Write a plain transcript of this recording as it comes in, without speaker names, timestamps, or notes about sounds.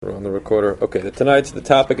on the recorder. Okay, tonight's the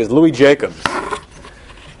topic is Louis Jacobs.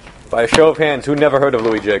 By a show of hands, who never heard of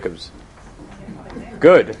Louis Jacobs?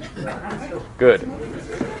 Good.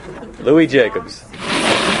 Louis Jacobs.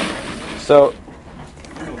 So,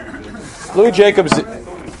 Louis Jacobs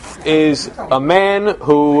is a man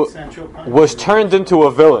who was turned into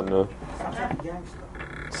a villain.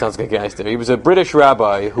 Sounds like a gangster. He was a British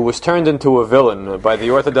rabbi who was turned into a villain by the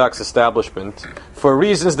Orthodox establishment for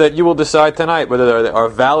reasons that you will decide tonight whether they are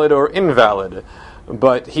valid or invalid.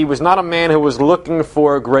 But he was not a man who was looking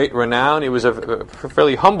for great renown. He was a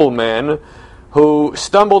fairly humble man who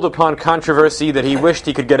stumbled upon controversy that he wished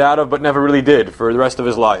he could get out of but never really did for the rest of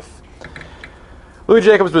his life. Louis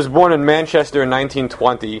Jacobs was born in Manchester in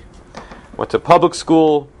 1920, went to public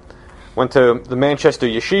school, went to the Manchester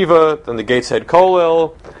Yeshiva, then the Gateshead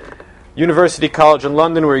Kollel, University College in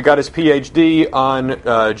London, where he got his PhD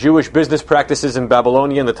on Jewish business practices in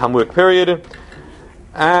Babylonia in the Talmudic period.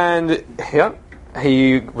 And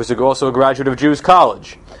he was also a graduate of Jews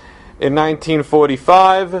College. In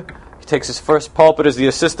 1945, he takes his first pulpit as the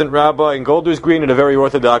assistant rabbi in Golders Green at a very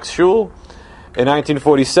Orthodox shul. In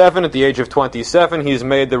 1947, at the age of 27, he is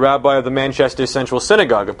made the rabbi of the Manchester Central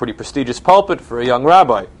Synagogue, a pretty prestigious pulpit for a young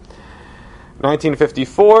rabbi.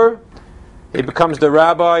 1954, he becomes the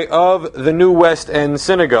rabbi of the New West End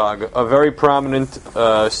Synagogue, a very prominent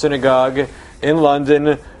synagogue in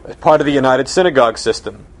London, part of the United Synagogue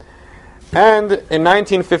system. And in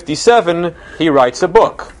 1957, he writes a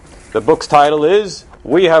book. The book's title is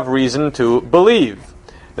We Have Reason to Believe.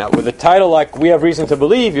 Now, with a title like We Have Reason to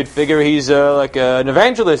Believe, you'd figure he's like an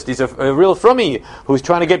evangelist. He's a real frummie who's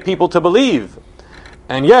trying to get people to believe.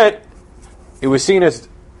 And yet, it was seen as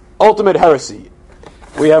ultimate heresy.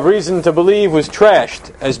 We Have Reason to Believe was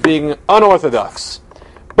trashed as being unorthodox.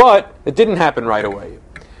 But it didn't happen right away.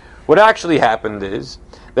 What actually happened is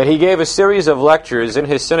that he gave a series of lectures in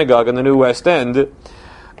his synagogue in the New West End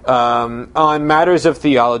on matters of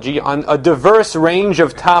theology, on a diverse range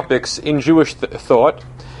of topics in Jewish thought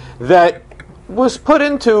that was put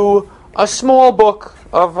into a small book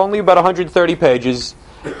of only about 130 pages.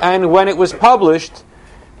 And when it was published,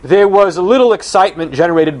 there was little excitement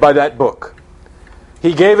generated by that book.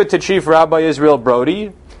 He gave it to Chief Rabbi Israel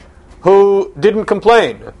Brody, who didn't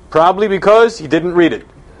complain, probably because he didn't read it.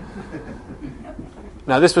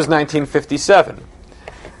 Now, this was 1957.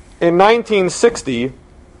 In 1960,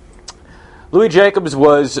 Louis Jacobs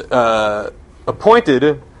was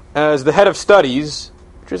appointed as the head of studies,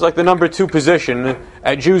 which is like the number 2 position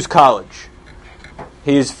at Jews College.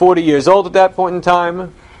 He is 40 years old at that point in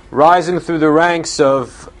time, rising through the ranks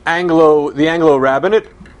of the Anglo rabbinate.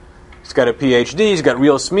 He's got a PhD, he's got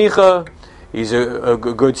real smicha, he's a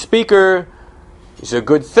good speaker, he's a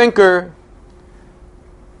good thinker.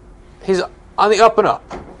 He's on the up and up.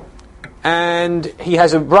 And he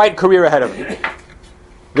has a bright career ahead of him.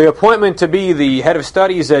 The appointment to be the head of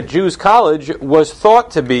studies at Jews College was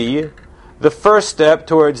thought to be the first step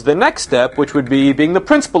towards the next step, which would be being the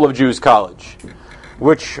principal of Jews College,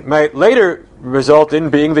 which might later result in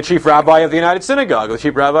being the chief rabbi of the United Synagogue, the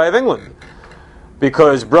chief rabbi of England.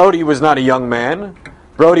 Because Brody was not a young man.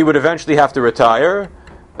 Brody would eventually have to retire.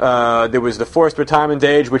 There was the forced retirement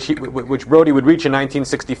age, which Brody would reach in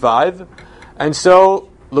 1965. And so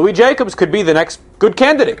Louis Jacobs could be the next good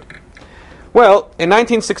candidate. Well, in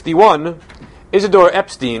 1961, Isidore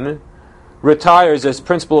Epstein retires as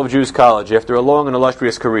principal of Jews College after a long and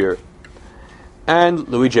illustrious career. And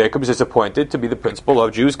Louis Jacobs is appointed to be the principal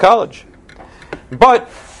of Jews College. But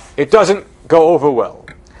it doesn't go over well.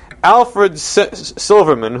 Alfred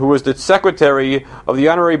Silverman, who was the secretary of the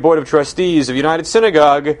Honorary Board of Trustees of United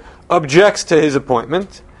Synagogue, objects to his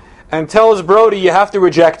appointment and tells Brody you have to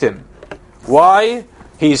reject him. Why?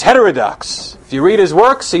 He's heterodox. If you read his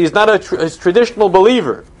works, he's not a traditional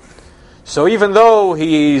believer. So even though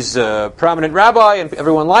he's a prominent rabbi and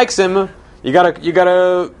everyone likes him, you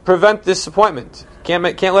gotta prevent this appointment. Can't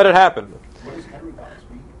let it happen. What does heterodox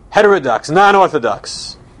mean? Heterodox,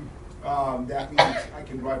 non-orthodox. That means I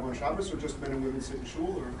can drive on Shabbos, or just men and women sit in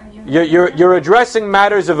shul? Or? You're addressing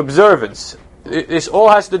matters of observance. This all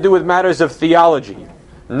has to do with matters of theology,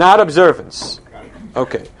 not observance.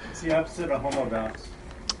 Okay. It's the opposite of homodox.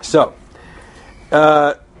 So,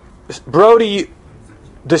 Brody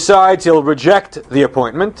decides he'll reject the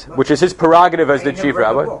appointment, which is his prerogative as the chief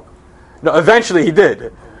rabbi. No, eventually he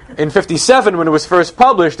did. In 1957, when it was first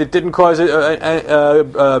published, it didn't cause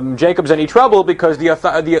Jacobs any trouble because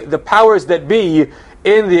the powers that be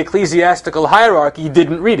in the ecclesiastical hierarchy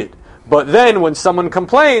didn't read it. But then, when someone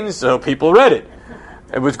complains, people read it.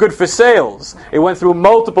 It was good for sales. It went through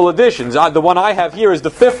multiple editions. The one I have here is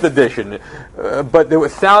the 5th edition, but there were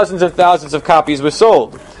thousands and thousands of copies were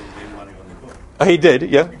sold. He did,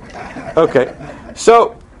 yeah. Okay.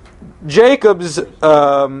 So, Jacobs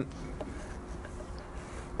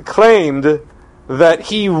claimed that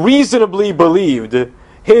he reasonably believed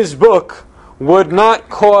his book would not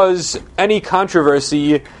cause any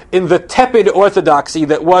controversy in the tepid orthodoxy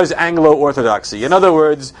that was Anglo-Orthodoxy. In other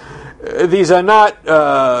words, these are not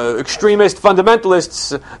extremist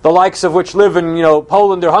fundamentalists, the likes of which live in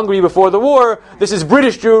Poland or Hungary before the war. This is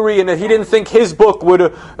British Jewry, and that he didn't think his book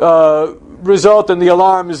would result in the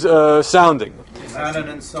alarms sounding. Is that an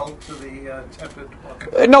insult to the tepid?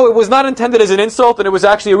 No, it was not intended as an insult, and it was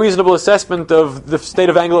actually a reasonable assessment of the state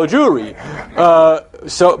of Anglo Jewry.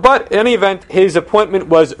 But in any event, his appointment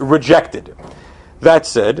was rejected. That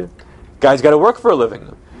said, guy's got to work for a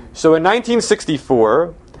living. So in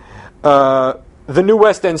 1964, the New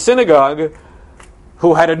West End Synagogue,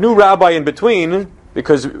 who had a new rabbi in between,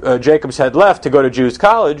 because Jacobs had left to go to Jews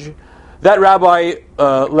College, that rabbi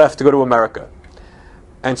left to go to America.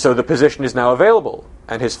 And so the position is now available.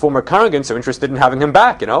 And his former congregants are interested in having him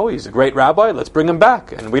back. He's a great rabbi, let's bring him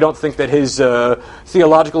back. And we don't think that his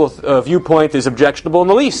theological viewpoint is objectionable in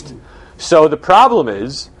the least. So the problem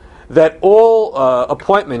is that all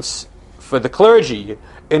appointments for the clergy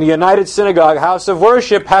in the United Synagogue House of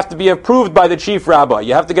Worship have to be approved by the chief rabbi.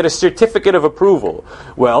 You have to get a certificate of approval.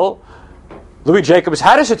 Well, Louis Jacobs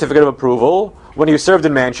had a certificate of approval when he served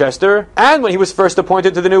in Manchester and when he was first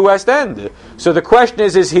appointed to the New West End. So the question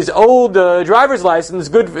is his old driver's license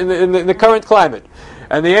good in the current climate?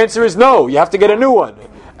 And the answer is no. You have to get a new one.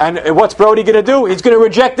 And what's Brody going to do? He's going to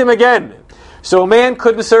reject him again. So a man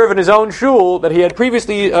couldn't serve in his own shul that he had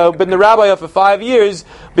previously been the rabbi of for 5 years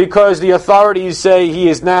because the authorities say he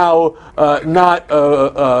is now not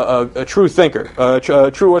a true thinker,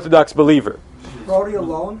 a true Orthodox believer. Brody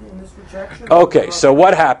alone in this rejection? Okay, so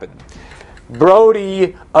what happened?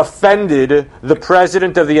 Brody offended the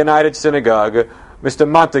president of the United Synagogue, Mr.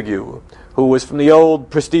 Montague, who was from the old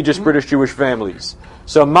prestigious British Jewish families.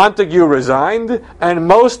 So Montague resigned, and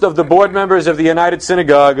most of the board members of the United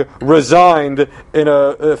Synagogue resigned in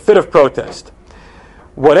a fit of protest.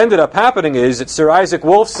 What ended up happening is that Sir Isaac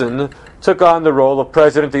Wolfson took on the role of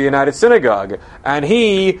president of the United Synagogue, and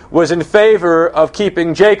he was in favor of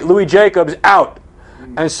keeping Louis Jacobs out.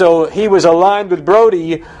 And so he was aligned with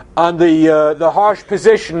Brody on the harsh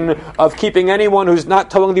position of keeping anyone who's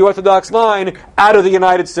not towing the Orthodox line out of the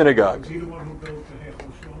United Synagogue. Is he the one who built the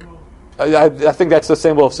Heichel Shlomo? I think that's the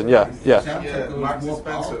same Wolfson, yeah. Marks and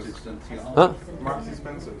Spencer's. Huh? Marks and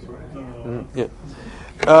Spencer's, right? Yeah.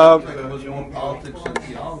 Was your own politics and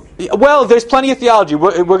theology? Well, there's plenty of theology.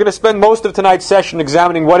 We're going to spend most of tonight's session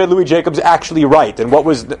examining what did Louis Jacobs actually write and what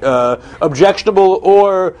was objectionable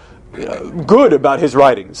or good about his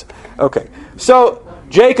writings. Okay, so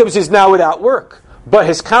Jacobs is now without work, but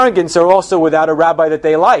his congregants are also without a rabbi that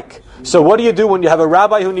they like. So what do you do when you have a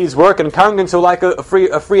rabbi who needs work and congregants who like a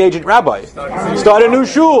free agent rabbi? Start a new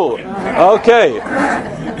shul. Okay,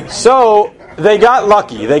 so they got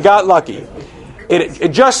lucky. It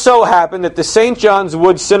just so happened that the St. John's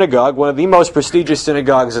Wood Synagogue, one of the most prestigious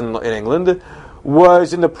synagogues in England,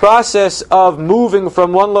 was in the process of moving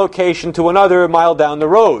from one location to another a mile down the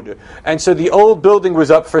road. And so the old building was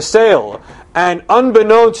up for sale. And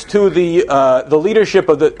unbeknownst to the leadership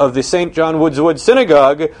of the St. John Wood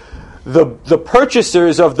Synagogue, the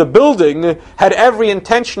purchasers of the building had every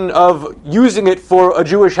intention of using it for a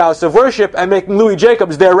Jewish house of worship and making Louis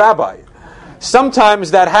Jacobs their rabbi.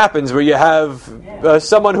 Sometimes that happens where you have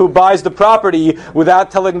someone who buys the property without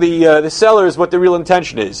telling the sellers what the real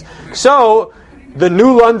intention is. So the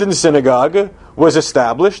New London Synagogue was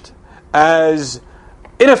established as,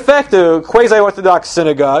 in effect, a quasi-Orthodox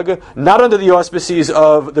synagogue, not under the auspices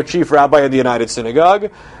of the chief rabbi of the United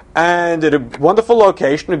Synagogue, and at a wonderful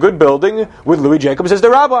location, a good building, with Louis Jacobs as the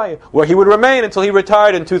rabbi, where he would remain until he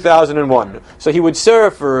retired in 2001. So he would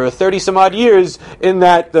serve for 30-some-odd years in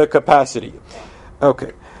that capacity.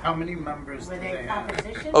 Okay. How many members Were did they they have?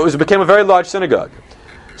 competition? It became a very large synagogue.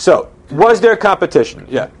 So, was there competition?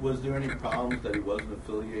 Yeah. Was there any problems that he wasn't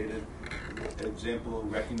affiliated? Example,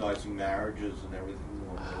 recognizing marriages and everything?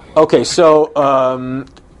 Okay, so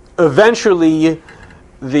eventually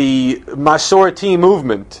the Masorti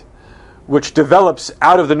movement, which develops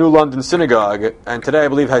out of the New London Synagogue, and today I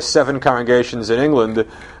believe has 7 congregations in England,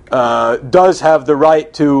 does have the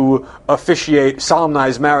right to officiate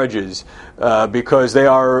solemnized marriages because they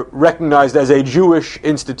are recognized as a Jewish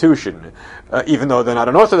institution, even though they're not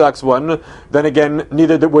an Orthodox one. Then again,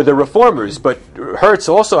 neither were the Reformers, but Hertz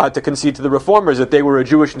also had to concede to the Reformers that they were a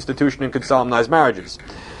Jewish institution and could solemnize marriages.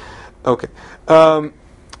 Okay.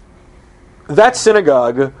 That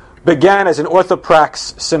synagogue began as an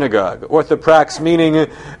orthoprax synagogue. Orthoprax meaning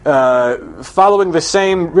following the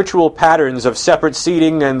same ritual patterns of separate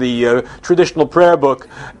seating and the traditional prayer book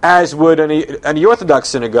as would any Orthodox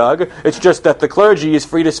synagogue. It's just that the clergy is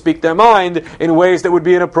free to speak their mind in ways that would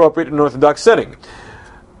be inappropriate in an Orthodox setting.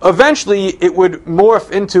 Eventually, it would morph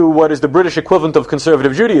into what is the British equivalent of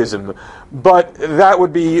conservative Judaism, but that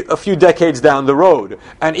would be a few decades down the road.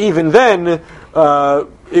 And even then,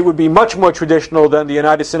 it would be much more traditional than the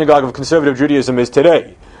United Synagogue of Conservative Judaism is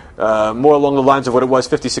today, more along the lines of what it was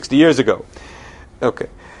 50, 60 years ago. Okay.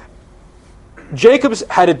 Jacobs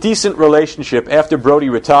had a decent relationship after Brody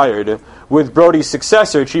retired with Brody's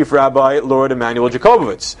successor, Chief Rabbi Lord Emanuel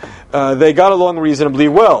Jacobowitz. They got along reasonably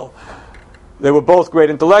well. They were both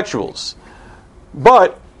great intellectuals.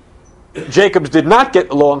 But Jacobs did not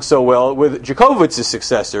get along so well with Jacobowitz's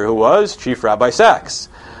successor, who was Chief Rabbi Sachs.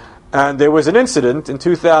 And there was an incident in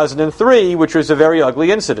 2003, which was a very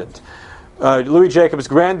ugly incident. Louis Jacobs'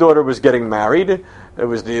 granddaughter was getting married. It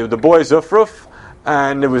was the boy Zufruf,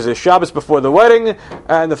 and it was a Shabbos before the wedding,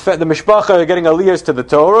 and the mishpacha are getting aliyahs to the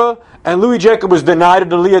Torah, and Louis Jacob was denied an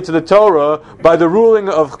aliyah to the Torah by the ruling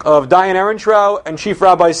of Diane Ehrentrau and Chief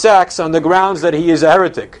Rabbi Sachs on the grounds that he is a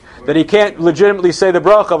heretic, that he can't legitimately say the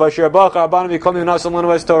bracha of Asher Baruch Rabbanim V'Kol Minasan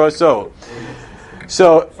Lanu Es Torah So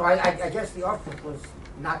I guess the offer was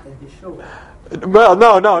not in his shul. Well,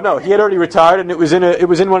 no. He had already retired, and it was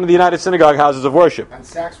in one of the United Synagogue houses of worship. And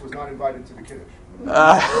Sachs was not invited to the Kiddush.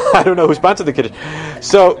 I don't know who sponsored the Kiddush.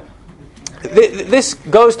 So this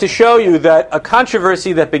goes to show you that a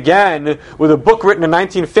controversy that began with a book written in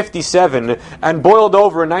 1957 and boiled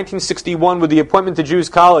over in 1961 with the appointment to Jews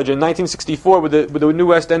College, and 1964 with the New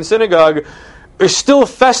West End Synagogue, is still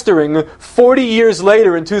festering 40 years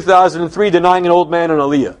later in 2003, denying an old man an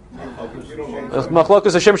aliyah.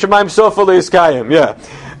 Machlokas Hashem Shemaim Sofa Leiskayim. Yeah.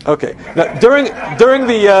 Okay. Now, during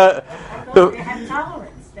the They have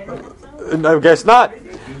tolerance. They don't have tolerance. I guess not.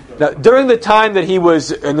 Now, during the time that he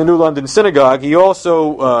was in the New London Synagogue, he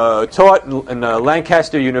also taught in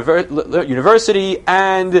Lancaster University,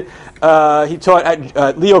 and he taught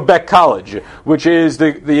at Leo Beck College, which is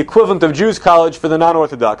the equivalent of Jews College for the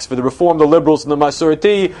non-Orthodox, for the Reform, the Liberals, and the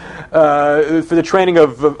Masorti, for the training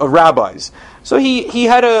of rabbis. So he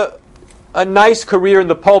had a nice career in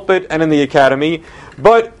the pulpit and in the academy,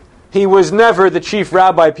 but he was never the chief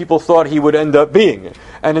rabbi people thought he would end up being.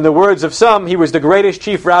 And in the words of some, he was the greatest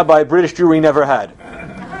chief rabbi British Jewry never had.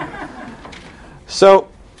 So,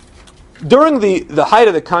 during the height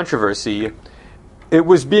of the controversy, it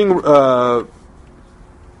was being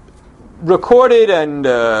recorded and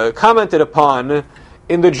commented upon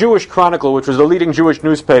in the Jewish Chronicle, which was the leading Jewish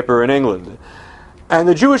newspaper in England. And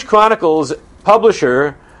the Jewish Chronicle's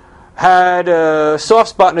publisher had a soft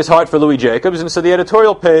spot in his heart for Louis Jacobs, and so the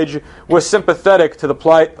editorial page was sympathetic to the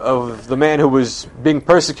plight of the man who was being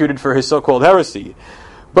persecuted for his so-called heresy.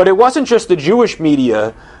 But it wasn't just the Jewish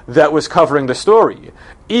media that was covering the story.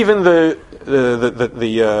 Even the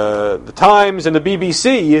Times and the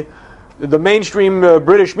BBC, the mainstream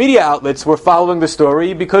British media outlets, were following the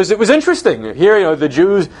story because it was interesting. Here, the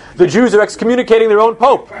Jews are excommunicating their own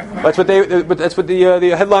pope. That's what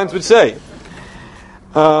the headlines would say.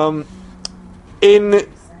 In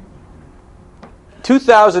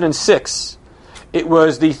 2006, it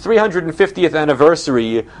was the 350th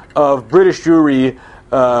anniversary of British Jewry,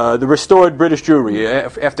 the restored British Jewry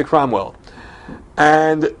after Cromwell.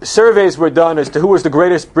 And surveys were done as to who was the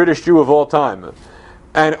greatest British Jew of all time.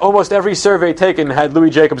 And almost every survey taken had Louis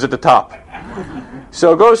Jacobs at the top.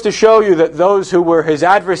 So it goes to show you that those who were his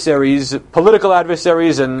adversaries, political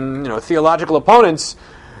adversaries and theological opponents,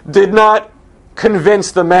 did not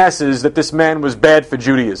convince the masses that this man was bad for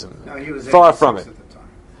Judaism. No, he was far from it. at the time.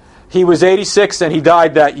 He was 86 and he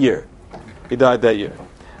died that year.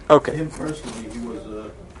 Okay. Him personally, he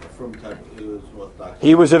was from type. He was Orthodox.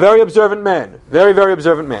 He was a very observant man. Very, very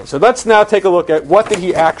observant man. So let's now take a look at what did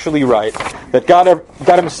he actually write that got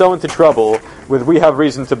him so into trouble with We Have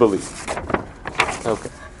Reason to Believe. Okay.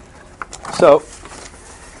 So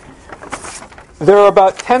there are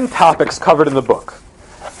about 10 topics covered in the book.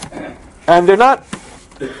 And they're not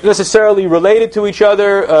necessarily related to each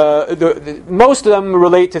other. Most of them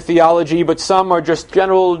relate to theology, but some are just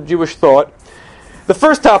general Jewish thought. The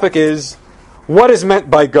first topic is, what is meant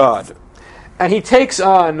by God? And he takes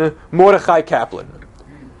on Mordechai Kaplan.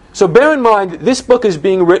 So bear in mind, this book is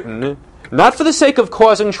being written not for the sake of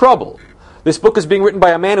causing trouble. This book is being written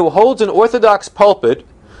by a man who holds an Orthodox pulpit,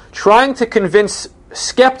 trying to convince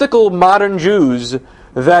skeptical modern Jews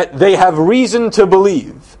that they have reason to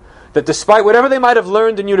believe that despite whatever they might have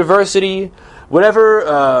learned in university,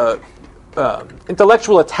 whatever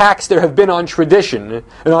intellectual attacks there have been on tradition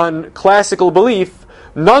and on classical belief,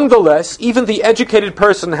 nonetheless, even the educated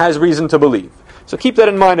person has reason to believe. So keep that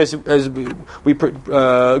in mind as we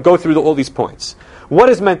go through all these points. What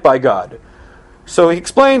is meant by God? So he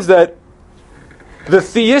explains that the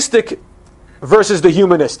theistic versus the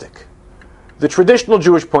humanistic. The traditional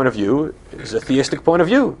Jewish point of view is a theistic point of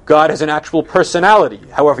view. God has an actual personality,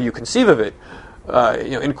 however you conceive of it,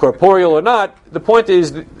 incorporeal or not. The point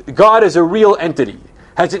is God is a real entity,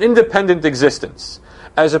 has an independent existence,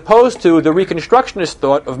 as opposed to the Reconstructionist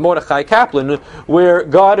thought of Mordechai Kaplan, where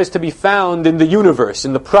God is to be found in the universe,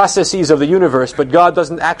 in the processes of the universe, but God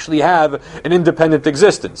doesn't actually have an independent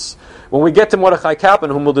existence. When we get to Mordechai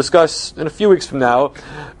Kaplan, whom we'll discuss in a few weeks from now,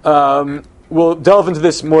 we'll delve into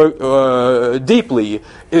this more deeply.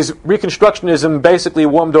 Is Reconstructionism basically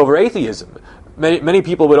warmed over atheism? Many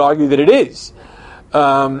people would argue that it is.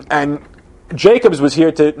 And Jacobs was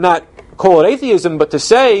here to not call it atheism, but to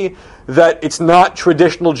say that it's not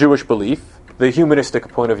traditional Jewish belief, the humanistic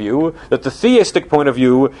point of view, that the theistic point of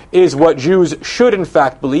view is what Jews should in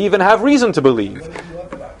fact believe and have reason to believe.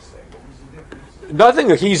 Nothing.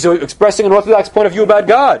 He's expressing an Orthodox point of view about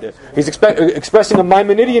God. He's expressing a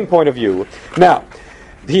Maimonidean point of view. Now,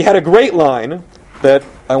 he had a great line that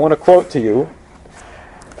I want to quote to you.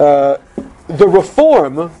 The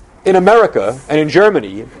Reform in America and in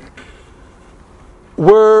Germany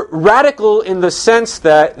were radical in the sense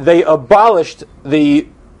that they abolished the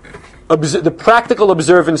practical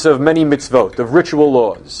observance of many mitzvot, of ritual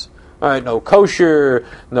laws. All right, no kosher,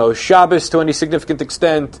 no Shabbos to any significant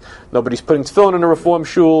extent. Nobody's putting tefillin in a Reform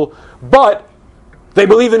shul, but they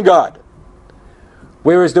believe in God.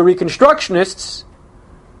 Whereas the Reconstructionists,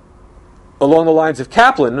 along the lines of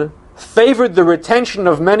Kaplan, favored the retention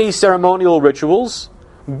of many ceremonial rituals,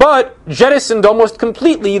 but jettisoned almost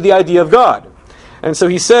completely the idea of God. And so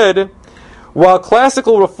he said, while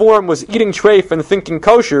classical Reform was eating treif and thinking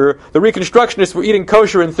kosher, the Reconstructionists were eating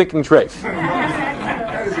kosher and thinking treif.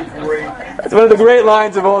 It's one of the great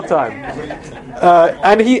lines of all time.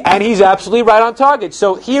 And he's absolutely right on target.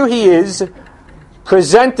 So here he is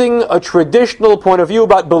presenting a traditional point of view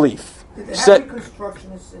about belief. Did they have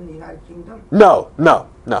Reconstructionists in the United Kingdom? No.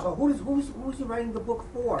 So who's he writing the book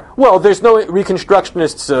for? Well, there's no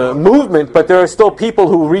Reconstructionists movement, but there are still people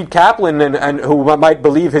who read Kaplan and who might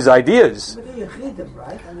believe his ideas. But you read them,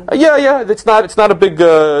 right? I mean, Yeah. It's not a big.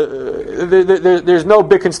 There's no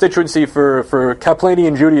big constituency for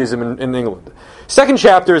Kaplanian Judaism in England. Second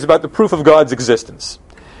chapter is about the proof of God's existence.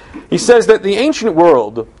 He says that the ancient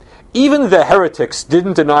world, even the heretics,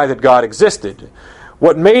 didn't deny that God existed.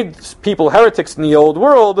 What made people heretics in the old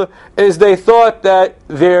world is they thought that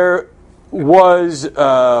there was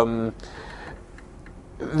no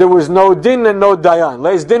din and no dayan.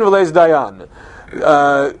 Les din v'les dayan.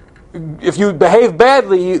 If you behave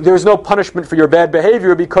badly, there's no punishment for your bad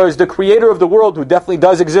behavior because the creator of the world, who definitely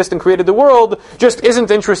does exist and created the world, just isn't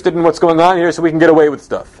interested in what's going on here so we can get away with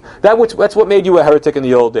stuff. That's what made you a heretic in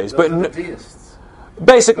the old days. But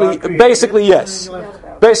basically yes.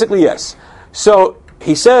 Basically yes. So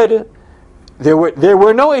he said there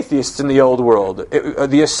were no atheists in the old world.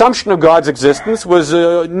 The assumption of God's existence was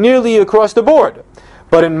nearly across the board.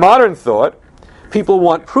 But in modern thought, people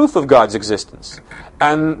want proof of God's existence.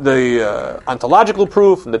 And the ontological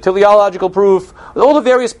proof and the teleological proof, all the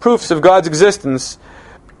various proofs of God's existence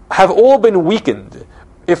have all been weakened,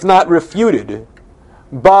 if not refuted,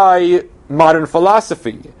 by modern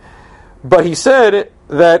philosophy. But he said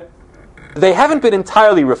that they haven't been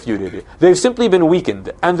entirely refuted. They've simply been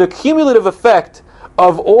weakened. And the cumulative effect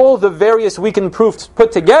of all the various weakened proofs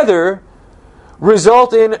put together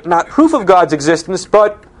result in not proof of God's existence,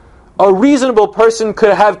 but a reasonable person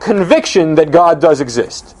could have conviction that God does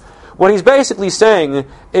exist. What he's basically saying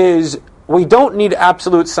is we don't need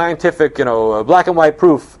absolute scientific, black and white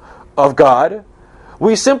proof of God.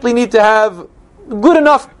 We simply need to have good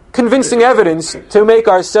enough convincing evidence to make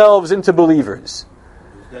ourselves into believers.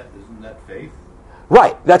 Isn't that faith?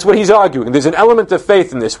 Right, that's what he's arguing. There's an element of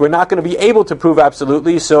faith in this. We're not going to be able to prove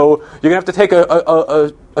absolutely, so you're going to have to take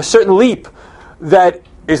a certain leap that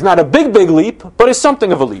is not a big leap, but is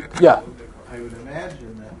something of a leap. Yeah. I would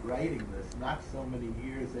imagine that writing this not so many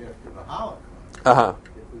years after the Holocaust,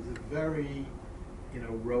 it was a very,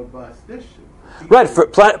 robust issue. Right, for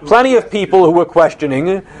plenty of people who were questioning,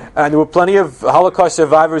 and there were plenty of Holocaust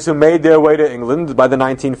survivors who made their way to England by the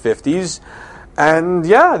 1950s. And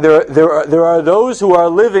yeah, there are those who are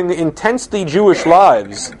living intensely Jewish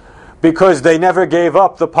lives because they never gave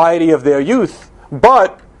up the piety of their youth,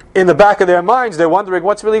 but in the back of their minds, they're wondering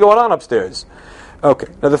what's really going on upstairs. Okay,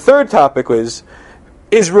 now the third topic is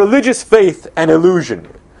religious faith an illusion?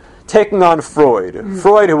 taking on Freud.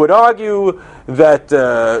 Freud, who would argue that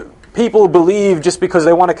people believe just because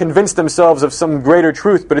they want to convince themselves of some greater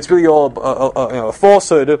truth, but it's really all a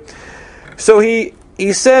falsehood. So he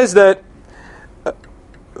says that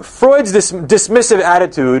Freud's dismissive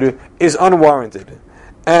attitude is unwarranted.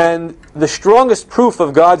 And the strongest proof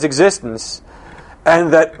of God's existence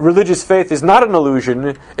and that religious faith is not an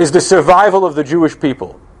illusion is the survival of the Jewish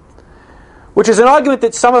people. Which is an argument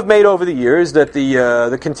that some have made over the years, that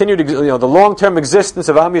the continued, the long-term existence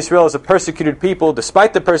of Am Yisrael as a persecuted people,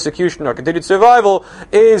 despite the persecution or continued survival,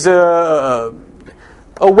 is a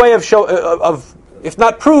way of if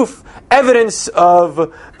not proof, evidence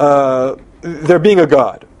of there being a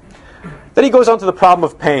God. Then he goes on to the problem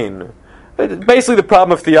of pain. Basically the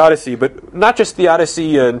problem of theodicy, but not just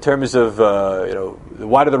theodicy in terms of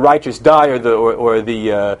why do the righteous die or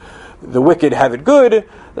the wicked have it good.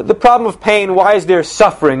 The problem of pain, why is there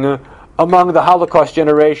suffering among the Holocaust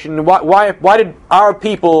generation? Why did our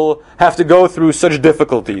people have to go through such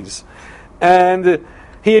difficulties? And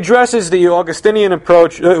he addresses the Augustinian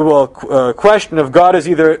approach, question of God is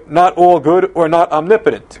either not all good or not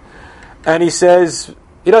omnipotent. And he says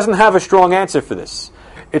he doesn't have a strong answer for this.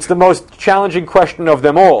 It's the most challenging question of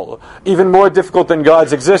them all. Even more difficult than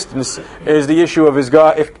God's existence is the issue of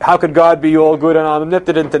how could God be all good and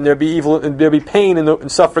omnipotent, and there be evil and there be pain and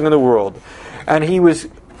suffering in the world? And he was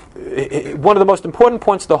one of the most important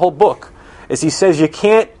points of the whole book is he says you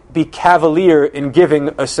can't be cavalier in giving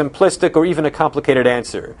a simplistic or even a complicated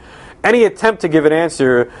answer. Any attempt to give an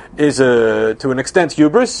answer is to an extent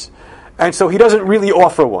hubris, and so he doesn't really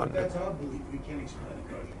offer one. That's our belief. We can't explain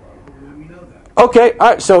it. We know that. Okay, all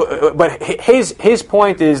right. So, but his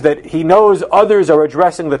point is that he knows others are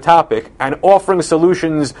addressing the topic and offering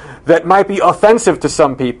solutions that might be offensive to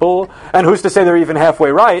some people, and who's to say they're even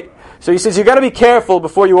halfway right? So he says you got to be careful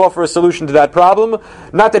before you offer a solution to that problem.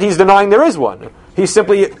 Not that he's denying there is one. He's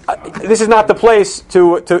simply this is not the place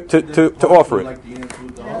to offer it. Like the answer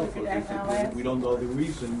with the Holocaust, we don't know the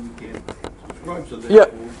reason. We can't subscribe. So Yeah.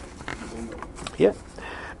 Yeah.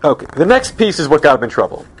 Okay. The next piece is what got him in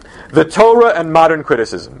trouble. The Torah and modern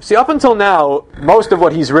criticism. See, up until now, most of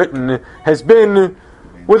what he's written has been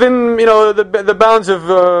within, the bounds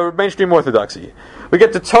of mainstream orthodoxy. We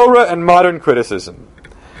get the Torah and modern criticism.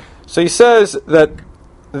 So he says that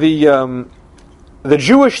the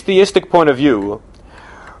Jewish theistic point of view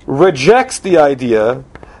rejects the idea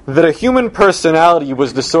that a human personality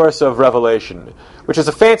was the source of revelation, which is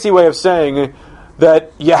a fancy way of saying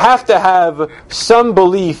that you have to have some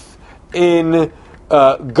belief in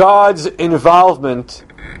God's involvement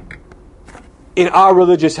in our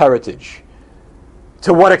religious heritage.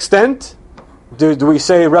 To what extent? Do we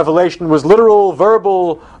say revelation was literal,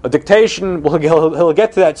 verbal, a dictation? Well, he'll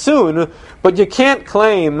get to that soon, but you can't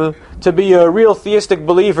claim to be a real theistic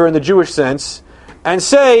believer in the Jewish sense and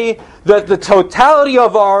say that the totality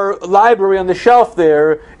of our library on the shelf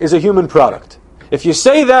there is a human product. If you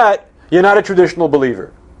say that, you're not a traditional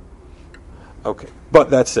believer. Okay,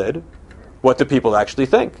 but that said, what do people actually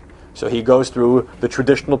think? So he goes through the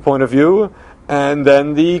traditional point of view and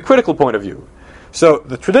then the critical point of view. So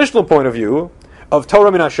the traditional point of view of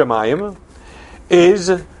Torah min hashamayim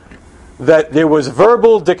is that there was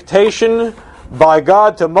verbal dictation by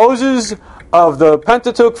God to Moses of the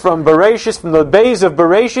Pentateuch from Bereshis, from the Bays of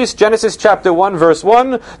Bereshis, Genesis chapter 1, verse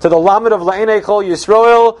 1, to the Lamed of La'enei Chol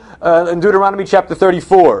Yisrael in Deuteronomy chapter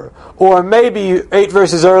 34. Or maybe 8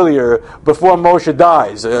 verses earlier, before Moshe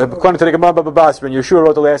dies, according to the Gemara Baba Basra, and Yeshua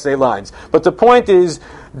wrote the last 8 lines. But the point is,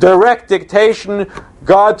 direct dictation,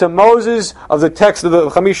 God to Moses, of the text of the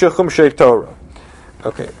Chamisha Chumshei Torah.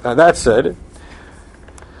 Okay, now that said,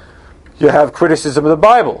 you have criticism of the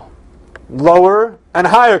Bible. Lower and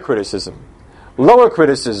higher criticism. Lower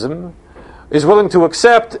criticism is willing to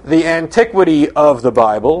accept the antiquity of the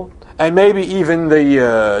Bible and maybe even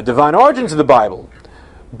the divine origins of the Bible,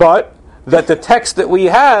 but that the text that we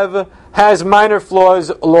have has minor flaws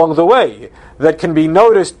along the way that can be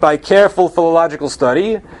noticed by careful philological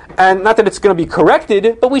study, and not that it's going to be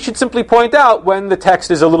corrected, but we should simply point out when the text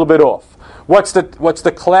is a little bit off. What's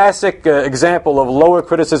the classic example of lower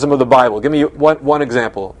criticism of the Bible? Give me one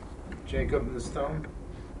example. Jacob and the stone.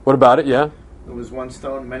 What about it? Yeah. There was one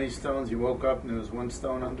stone, many stones. He woke up and there was one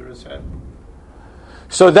stone under his head.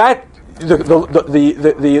 So that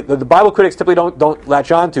the Bible critics typically don't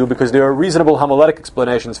latch on to because there are reasonable homiletic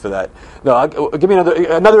explanations for that. No, give me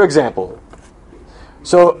another example.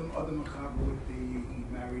 So. Other macabre would be he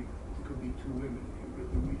married. Could be 2 women. He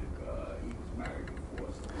was married before.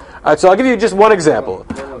 All right, so I'll give you just one example.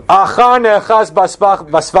 Achar ne'achaz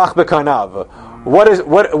basvach bekanav.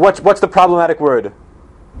 What's the problematic word?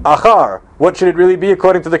 Achar. What should it really be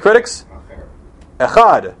according to the critics?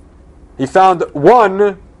 Echad. He found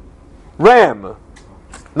one ram.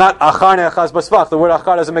 Not achar ne'achaz basvach. The word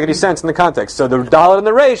achar doesn't make any sense in the context. So the dalet and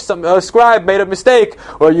the resh, some scribe made a mistake,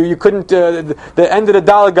 or you couldn't. The end of the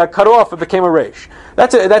dalet got cut off. It became a resh.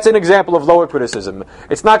 That's an example of lower criticism.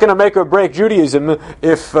 It's not going to make or break Judaism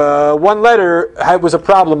if one letter was a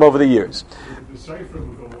problem over the years. The cipher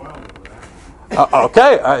will go well with that.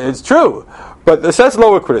 Okay, it's true, but that's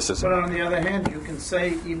lower criticism. But on the other hand, you can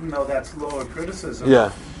say, even though that's lower criticism,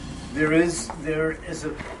 there is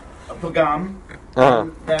a pagam.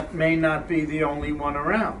 That may not be the only one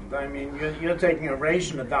around. I mean, you're taking a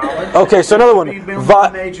resh and a dalet. Okay, so another one.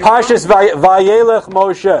 Parshas Vayelech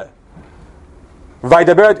Moshe.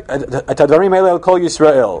 Vaydaber et hadarim el kol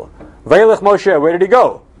Yisrael. Vayelech Moshe. Where did he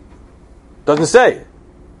go? Doesn't say.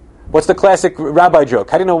 What's the classic rabbi joke?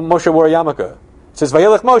 How do you know Moshe wore a yarmulke? It says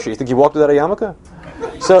Vayelech Moshe. You think he walked without a yarmulke?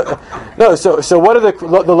 So what do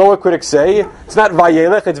the lower critics say? It's not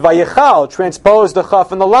Vayelech, it's Vayechal. Transpose the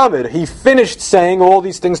Chaf and the Lamed. He finished saying all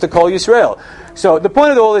these things to call Yisrael. So the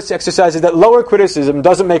point of all this exercise is that lower criticism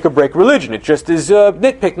doesn't make or break religion. It just is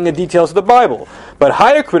nitpicking the details of the Bible. But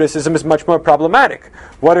higher criticism is much more problematic.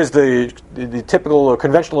 What is the typical or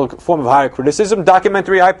conventional form of higher criticism?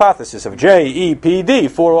 Documentary hypothesis of JEPD,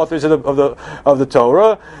 four authors of the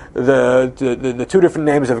Torah, the two different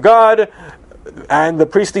names of God, and the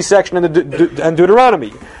priestly section and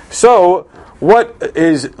Deuteronomy. So, what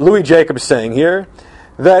is Louis Jacobs saying here?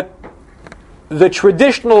 That the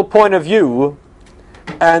traditional point of view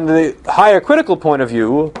and the higher critical point of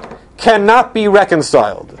view cannot be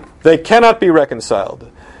reconciled. They cannot be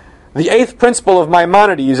reconciled. The eighth principle of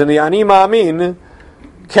Maimonides in the Ani Ma'amin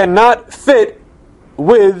cannot fit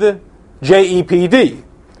with JEPD.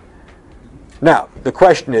 Now, the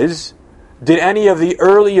question is, did any of the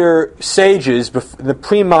earlier sages in the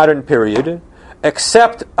pre-modern period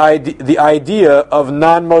accept the idea of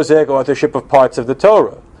non-Mosaic authorship of parts of the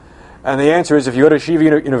Torah? And the answer is, if you go to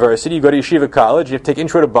Yeshiva University, you go to Yeshiva College, you have to take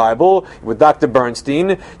Intro to Bible with Dr.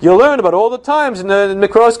 Bernstein, you'll learn about all the times in the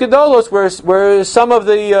Mikros Gedolos where some of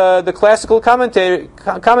the classical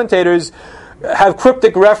commentators have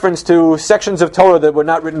cryptic reference to sections of Torah that were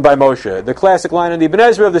not written by Moshe. The classic line in the Ibn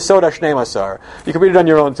Ezra of the Sod HaShnei Masar. You can read it on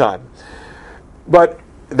your own time. But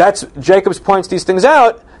Jacobs points these things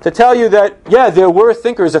out to tell you that, there were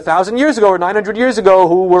thinkers 1,000 years ago or 900 years ago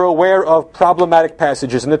who were aware of problematic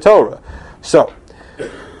passages in the Torah. So,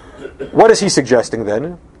 what is he suggesting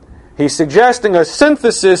then? He's suggesting a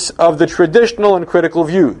synthesis of the traditional and critical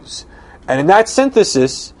views. And in that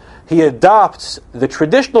synthesis, he adopts the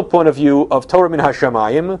traditional point of view of Torah min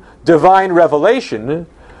Hashamayim, divine revelation,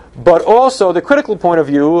 but also the critical point of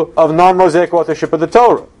view of non-Mosaic authorship of the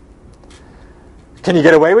Torah. Can you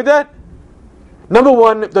get away with that? Number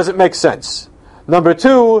one, does it make sense? Number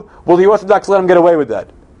two, will the Orthodox let him get away with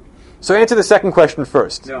that? So answer the second question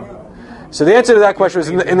first. No. So the answer to that question is,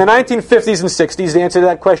 in the 1950s and 60s, the answer to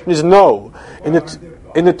that question is no. In the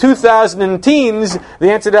 2010s,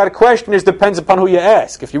 the answer to that question depends upon who you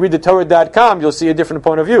ask. If you read the Torah.com, you'll see a different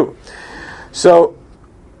point of view. So,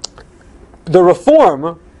 the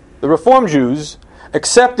Reform Jews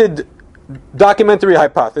accepted documentary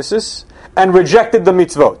hypothesis and rejected the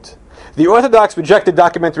mitzvot. The Orthodox rejected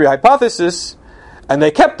documentary hypothesis, and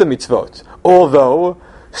they kept the mitzvot. Although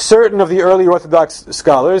certain of the early Orthodox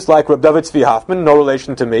scholars, like Rabbi David Tzvi Hoffman, no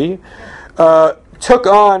relation to me, took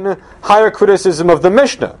on higher criticism of the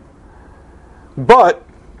Mishnah, but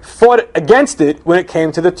fought against it when it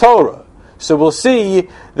came to the Torah. So we'll see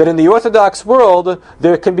that in the Orthodox world,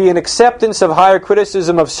 there can be an acceptance of higher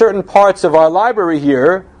criticism of certain parts of our library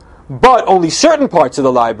here, but only certain parts of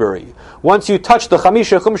the library. Once you touch the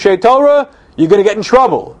Chamisha Chumshei Torah, you're going to get in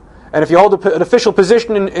trouble. And if you hold an official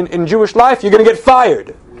position in Jewish life, you're going to get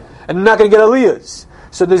fired. And you're not going to get aliyahs.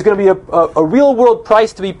 So there's going to be a real-world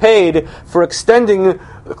price to be paid for extending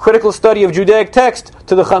a critical study of Judaic text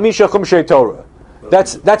to the Chamisha Chumshei Torah.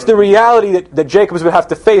 That's the reality that Jacobs would have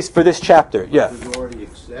to face for this chapter. Yeah. It was already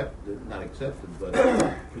not accepted, but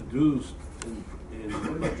produced in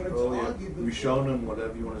earlier Rishonim,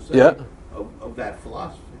 whatever you want to say, of that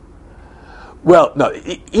philosophy. Well, no.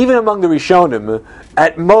 Even among the Rishonim,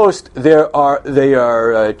 at most they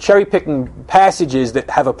are cherry picking passages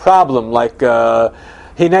that have a problem, like Hinei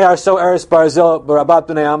Arso Eres Barzel Barabat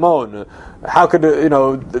Bnei Amon. How could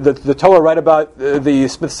the Torah write about the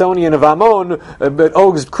Smithsonian of Ammon, but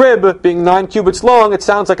Og's crib being 9 cubits long? It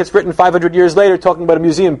sounds like it's written 500 years later, talking about a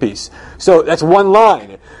museum piece. So that's one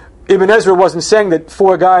line. Ibn Ezra wasn't saying that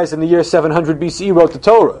 4 guys in the year 700 BCE wrote the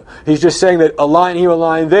Torah. He's just saying that a line here, a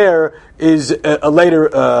line there is a later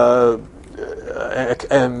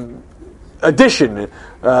addition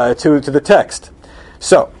to the text.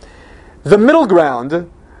 So, the middle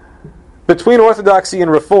ground between orthodoxy and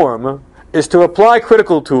reform is to apply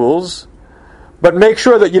critical tools, but make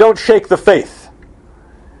sure that you don't shake the faith.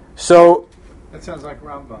 So, that sounds like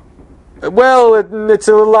Rambam. Well, it's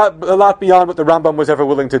a lot beyond what the Rambam was ever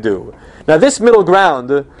willing to do. Now, this middle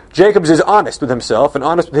ground, Jacobs is honest with himself and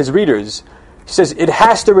honest with his readers. He says it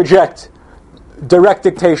has to reject direct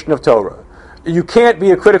dictation of Torah. You can't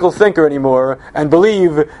be a critical thinker anymore and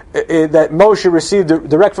believe that Moshe received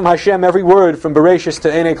direct from Hashem every word from Bereshis to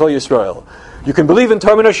Einei Kol Yisrael. You can believe in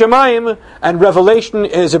Torah Shemayim, and revelation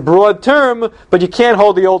is a broad term, but you can't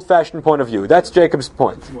hold the old-fashioned point of view. That's Jacob's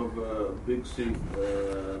point. Some of big C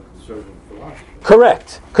conservative philosophy.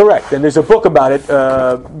 Correct. And there's a book about it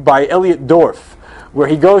by Elliot Dorff, where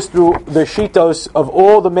he goes through the shitos of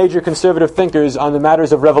all the major conservative thinkers on the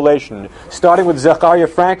matters of revelation, starting with Zechariah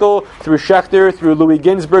Frankel, through Schechter, through Louis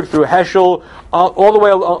Ginsburg, through Heschel, all the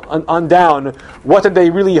way on down. What did they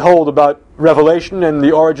really hold about revelation and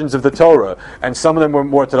the origins of the Torah? And some of them were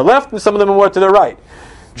more to the left, and some of them were more to the right.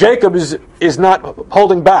 Jacobs is not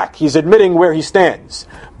holding back. He's admitting where he stands.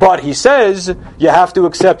 But he says you have to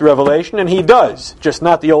accept revelation, and he does, just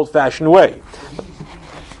not the old-fashioned way.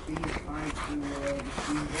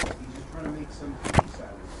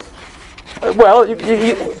 Well,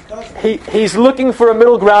 he's looking for a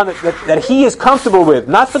middle ground that he is comfortable with,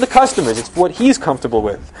 not for the customers. It's for what he's comfortable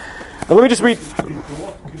with. Now, let me just read. Did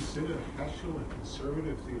Dorff consider Heschel a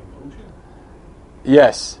conservative theologian?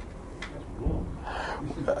 Yes. That's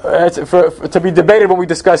wrong. It's to be debated when we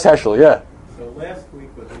discuss Heschel. Yeah. So last week,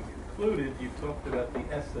 when we concluded, you talked about the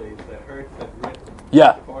essays that Hertz had written.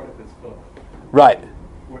 Yeah. Part of his book. Right.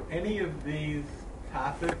 Were any of these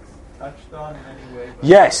topics touched on in any way?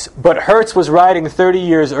 Yes, but Hertz was writing 30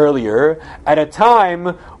 years earlier at a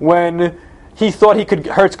time when Hertz thought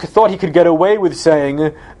he could get away with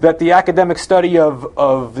saying that the academic study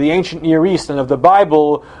of the ancient Near East and of the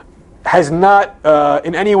Bible has not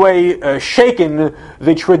in any way shaken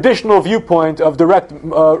the traditional viewpoint of direct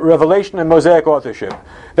revelation and Mosaic authorship.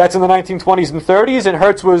 That's in the 1920s and 30s, and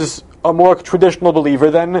Hertz was a more traditional believer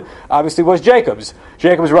than, obviously, was Jacobs.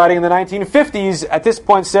 Jacobs, writing in the 1950s, at this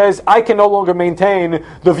point says, I can no longer maintain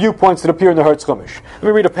the viewpoints that appear in the Hertz Chumash. Let me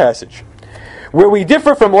read a passage. Where we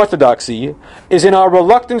differ from orthodoxy is in our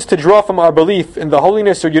reluctance to draw from our belief in the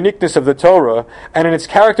holiness or uniqueness of the Torah and in its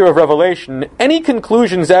character of revelation any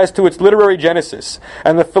conclusions as to its literary genesis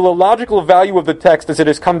and the philological value of the text as it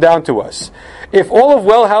has come down to us. If all of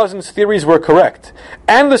Wellhausen's theories were correct,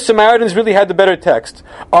 and the Samaritans really had the better text,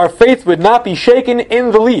 our faith would not be shaken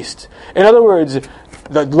in the least. In other words,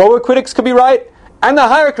 the lower critics could be right, and the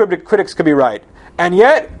higher critics could be right. And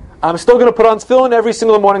yet, I'm still going to put on tefillin every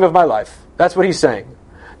single morning of my life. That's what he's saying.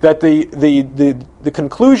 That the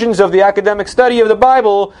conclusions of the academic study of the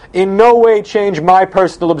Bible in no way change my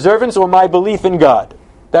personal observance or my belief in God.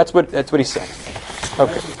 That's what he's saying.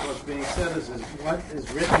 Okay. What's being said is what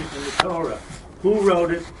is written in the Torah. Who wrote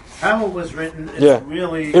it? How it was written is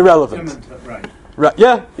really irrelevant. Right.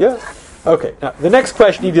 Yeah. Okay. Now, the next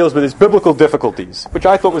question he deals with is biblical difficulties, which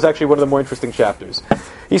I thought was actually one of the more interesting chapters.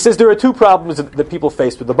 He says there are two problems that people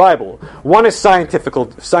face with the Bible. One is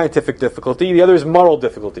scientific difficulty. The other is moral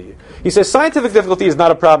difficulty. He says scientific difficulty is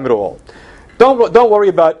not a problem at all. Don't worry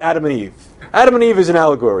about Adam and Eve. Adam and Eve is an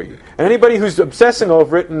allegory, and anybody who's obsessing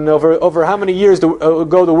over it and over how many years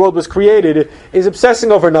ago the world was created is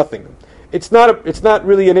obsessing over nothing. It's not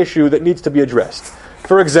really an issue that needs to be addressed.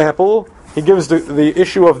 For example, he gives the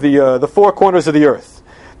issue of the four corners of the earth.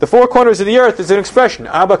 The four corners of the earth is an expression,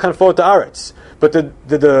 Abba Kanfot Haaretz. But did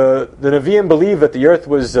the Nevi'im believe that the earth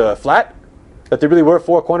was flat? That there really were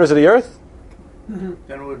four corners of the earth? Mm-hmm.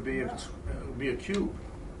 Then it would be a cube.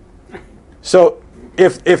 So,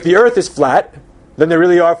 if the earth is flat, then there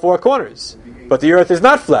really are four corners. But the earth is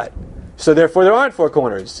not flat. So therefore there aren't four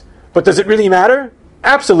corners. But does it really matter?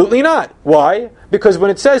 Absolutely not. Why? Because when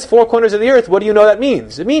it says four corners of the earth, what do you know that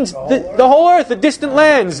means? It means the whole earth, the distant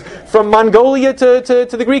lands, from Mongolia to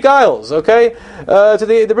the Greek Isles, okay? To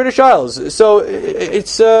the British Isles. So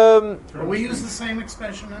it's... we use the same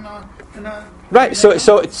expression in our right,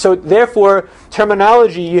 so therefore,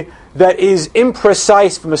 terminology that is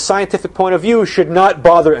imprecise from a scientific point of view should not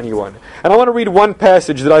bother anyone. And I want to read one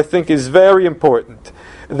passage that I think is very important,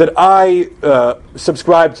 that I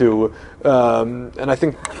subscribe to, and I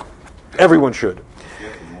think everyone should.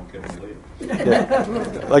 Yeah,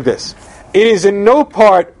 like this. It is in no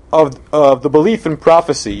part of the belief in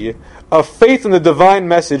prophecy, of faith in the divine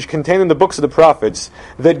message contained in the books of the prophets,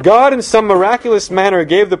 that God in some miraculous manner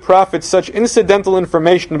gave the prophets such incidental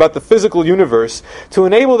information about the physical universe to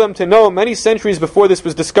enable them to know many centuries before this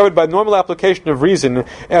was discovered by normal application of reason,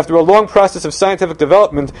 after a long process of scientific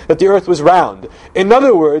development, that the earth was round. In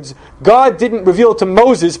other words, God didn't reveal to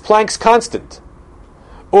Moses Planck's constant,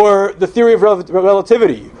 or the theory of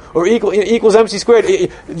relativity, or equals mc squared.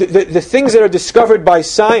 The things that are discovered by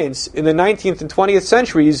science in the 19th and 20th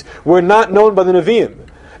centuries were not known by the Nevi'im.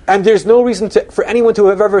 And there's no reason for anyone to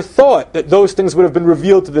have ever thought that those things would have been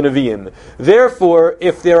revealed to the Nevi'im. Therefore,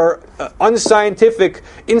 if there are unscientific,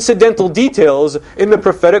 incidental details in the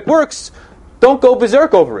prophetic works, don't go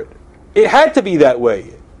berserk over it. It had to be that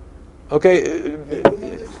way. Okay?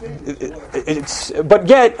 But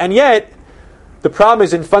yet, the problem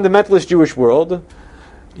is in fundamentalist Jewish world,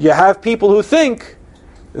 you have people who think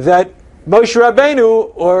that Moshe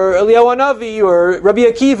Rabbeinu or Eliyahu Hanavi or Rabbi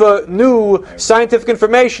Akiva knew scientific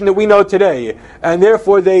information that we know today, and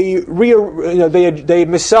therefore they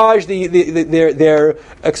massage their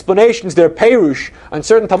explanations, their perush on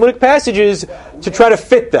certain Talmudic passages to try to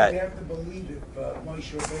fit that. You have to believe if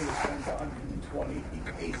Moshe Rabbeinu spent 120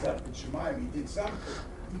 days up in Shemayim, he did something.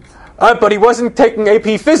 But he wasn't taking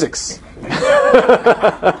AP physics. But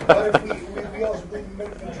if we also believe in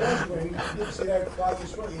medical drugs, where he didn't see that Klal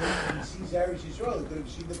Yisrael, he sees Eretz Yisrael, he didn't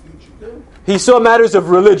see the future too. He saw matters of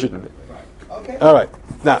religion. Right. Okay. All right.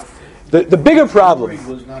 Now, the bigger problem. Jewry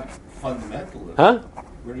was not fundamentalist. Huh?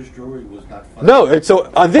 British Jewry was not fundamentalist. No.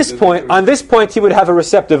 So on this point, he would have a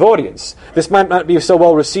receptive audience. This might not be so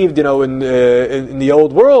well received, in the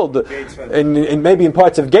old world, and maybe in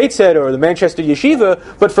parts of Gateshead or the Manchester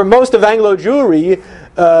Yeshiva. But for most of Anglo Jewry,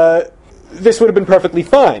 this would have been perfectly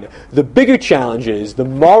fine. The bigger challenge is the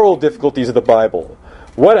moral difficulties of the Bible.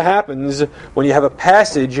 What happens when you have a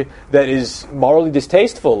passage that is morally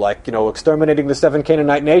distasteful, like, exterminating the 7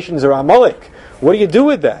 Canaanite nations or Amalek? What do you do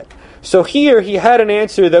with that? So here he had an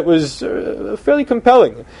answer that was fairly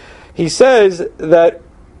compelling. He says that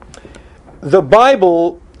the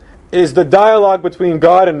Bible is the dialogue between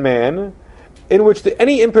God and man, in which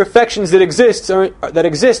any imperfections that exist are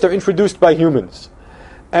introduced by humans.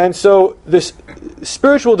 And so this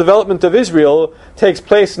spiritual development of Israel takes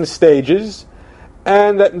place in stages,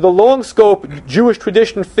 and that in the long scope, Jewish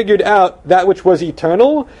tradition figured out that which was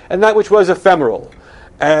eternal and that which was ephemeral.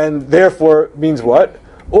 And therefore means what?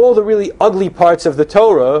 All the really ugly parts of the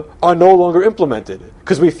Torah are no longer implemented,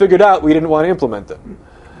 because we figured out we didn't want to implement them.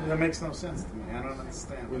 That makes no sense to me. I don't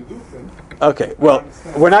understand. Okay, well,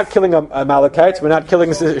 we're not killing Amalekites. We're not killing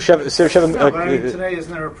Shevim. No, but I mean, today,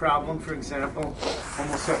 isn't there a problem, for example,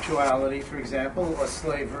 homosexuality, for example, or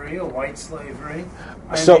slavery, or white slavery?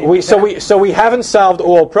 So we haven't solved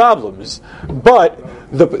all problems, but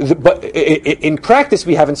in practice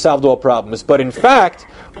we haven't solved all problems. But in fact,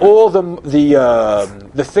 all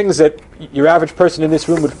the things that your average person in this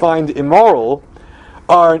room would find immoral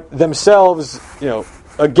are themselves,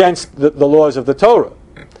 against the laws of the Torah.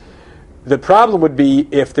 The problem would be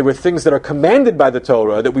if there were things that are commanded by the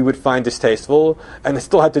Torah that we would find distasteful and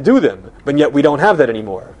still had to do them, but yet we don't have that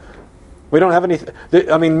anymore. We don't have any.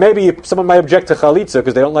 Maybe someone might object to chalitza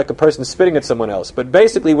because they don't like a person spitting at someone else, but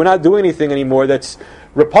basically we're not doing anything anymore that's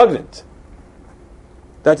repugnant.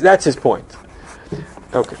 That's his point.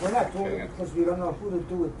 Okay. We're not doing it because we don't know who to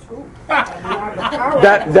do it to.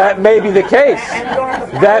 That may be the case.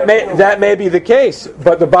 That may be the case,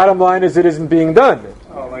 but the bottom line is it isn't being done.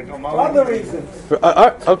 Oh, like other reasons.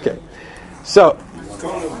 Okay. So.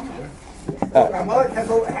 Amalek has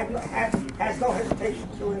no hesitation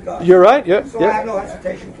killing God. You're right. Yeah. So I have no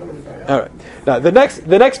hesitation killing God. All right. Now the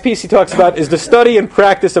next piece he talks about is the study and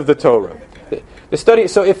practice of the Torah. The study.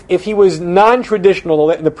 So if he was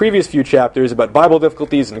non-traditional in the previous few chapters about Bible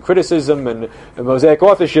difficulties and criticism and Mosaic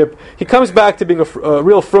authorship, he comes back to being a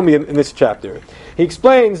real frummy in this chapter. He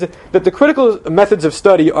explains that the critical methods of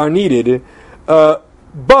study are needed,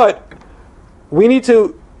 but we need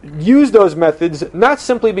to use those methods not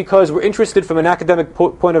simply because we're interested from an academic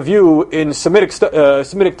point of view in Semitic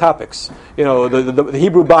topics, the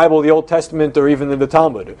Hebrew Bible, the Old Testament, or even the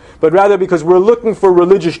Talmud, but rather because we're looking for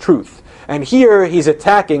religious truth. And here he's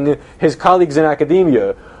attacking his colleagues in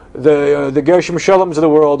academia, the Gershom Shaloms of the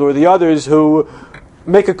world, or the others who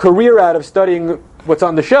make a career out of studying what's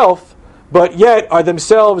on the shelf, but yet are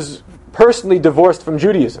themselves personally divorced from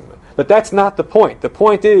Judaism. But that's not the point. The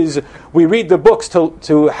point is we read the books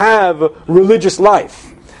to have religious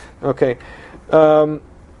life. Okay. Then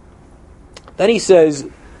he says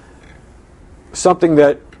something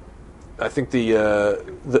that I think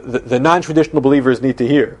the non-traditional believers need to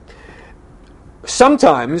hear.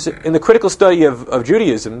 sometimes, in the critical study of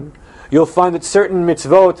Judaism, you'll find that certain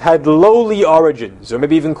mitzvot had lowly origins, or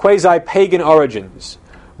maybe even quasi-pagan origins.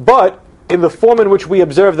 But in the form in which we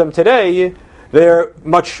observe them today, they're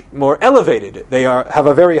much more elevated. They have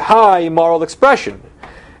a very high moral expression.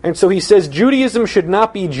 And so he says Judaism should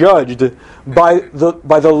not be judged by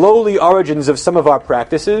the lowly origins of some of our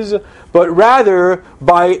practices, but rather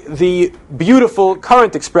by the beautiful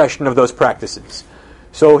current expression of those practices.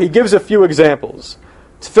 So he gives a few examples.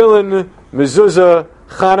 Tefillin, mezuzah,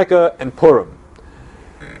 Chanukah, and Purim.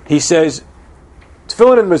 He says,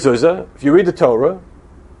 Tefillin and mezuzah, if you read the Torah,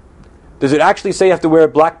 does it actually say you have to wear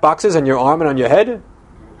black boxes on your arm and on your head?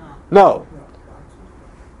 No.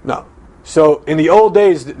 No. So, in the old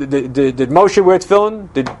days, did Moshe wear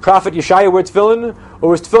tefillin? Did Prophet Yeshaya wear tefillin? Or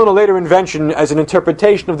was tefillin a later invention as an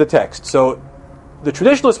interpretation of the text? So, the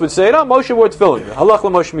traditionalists would say, no, Moshe wore tefillin. Halach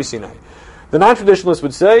Moshe Misinai. The non-traditionalists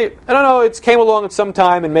would say, I don't know, it came along at some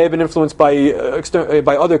time and may have been influenced by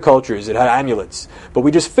other cultures. It had amulets. But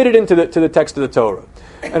we just fit it into the text of the Torah.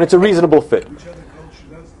 And it's a reasonable fit.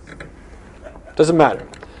 Doesn't matter.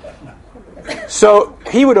 So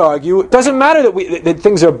he would argue, it doesn't matter that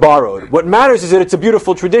things are borrowed. What matters is that it's a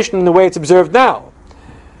beautiful tradition in the way it's observed now.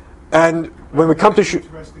 And when we come to...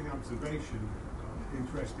 Interesting observation,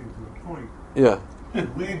 interesting to the point. Yeah.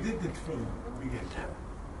 Where did the tefillin begin?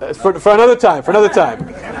 For another time.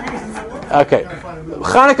 Okay.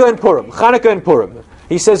 Chanukah and Purim.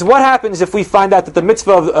 He says, what happens if we find out that the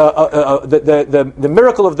mitzvah of the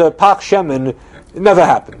miracle of the Pach Shemen never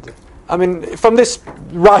happened? I mean, from this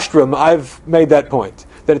rostrum, I've made that point.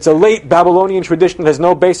 That it's a late Babylonian tradition that has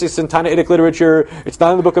no basis in Tannaitic literature. It's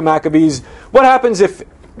not in the book of Maccabees. What happens if,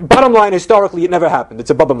 bottom line, historically, it never happened? It's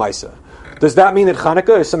a Baba Maisa. Does that mean that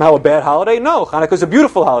Hanukkah is somehow a bad holiday? No, Hanukkah is a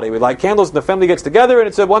beautiful holiday. We light candles and the family gets together and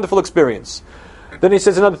it's a wonderful experience. Then he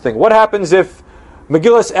says another thing. What happens if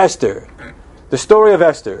Megillas Esther, the story of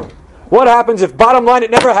Esther, what happens if, bottom line,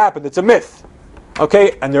 it never happened? It's a myth.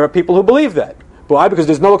 Okay, and there are people who believe that. Why? Because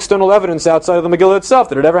there's no external evidence outside of the Megillah itself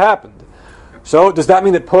that it ever happened. So, does that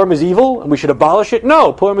mean that Purim is evil and we should abolish it?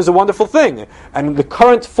 No, Purim is a wonderful thing. And the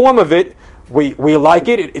current form of it, we like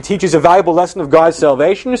it. It teaches a valuable lesson of God's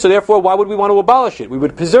salvation, so therefore, why would we want to abolish it? We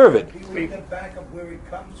would preserve it. We get back up where it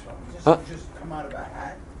comes from. It doesn't just come out of a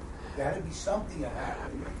hat. There had to be something that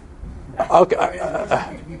happened. Okay. It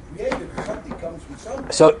doesn't need to be created. Something comes from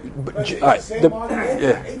something. So, all right. Same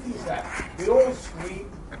argument atheists have. They all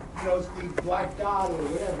scream, it's the black dot or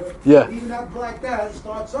whatever. Yeah. Even that black dot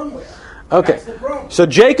starts somewhere. Okay. That's the problem. So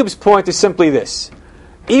Jacob's point is simply this: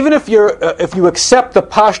 even if you accept the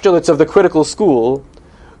postulates of the critical school,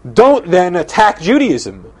 don't then attack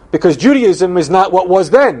Judaism, because Judaism is not what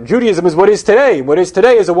was then. Judaism is what is today. What is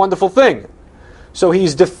today is a wonderful thing. So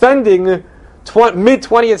he's defending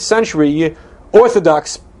mid-20th century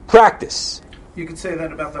Orthodox practice. You could say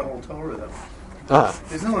that about the whole Torah, though. Uh-huh.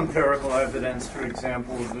 There's no empirical evidence, for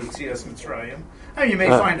example, of the Tzias Mitzrayim. You may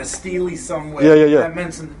find a stele somewhere that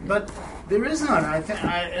mentions, but there is none.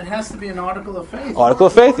 It has to be an article of faith. Article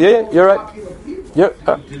of faith? Yeah, you're right. Did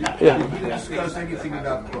he discuss anything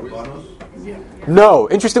about korbanos? No.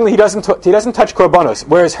 Interestingly, he doesn't touch korbanos,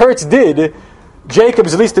 whereas Hertz did.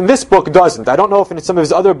 Jacobs, at least in this book, doesn't. I don't know if in some of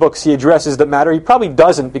his other books he addresses that matter. He probably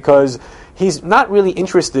doesn't, because he's not really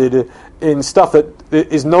interested in stuff that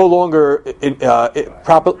is no longer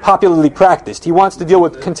popularly practiced. He wants to deal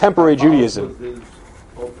with contemporary Judaism.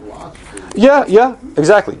 Yeah,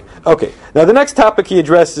 exactly. Okay, now the next topic he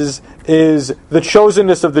addresses is the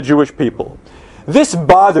chosenness of the Jewish people. This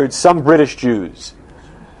bothered some British Jews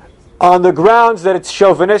on the grounds that it's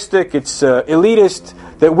chauvinistic, it's elitist,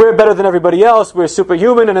 that we're better than everybody else, we're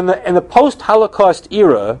superhuman, and in the post-Holocaust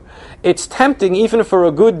era, it's tempting even for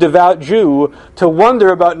a good, devout Jew to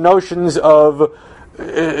wonder about notions of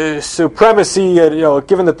supremacy.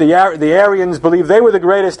 Given that the Aryans believe they were the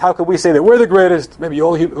greatest, how could we say that we're the greatest? Maybe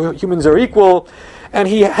all humans are equal. And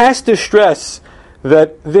he has to stress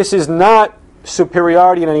that this is not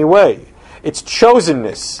superiority in any way. It's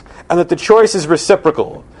chosenness, and that the choice is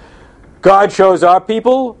reciprocal. God chose our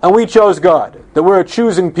people, and we chose God. That we're a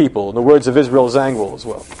choosing people, in the words of Israel Zangwill as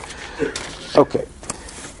well. Okay.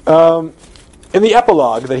 In the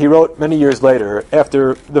epilogue that he wrote many years later,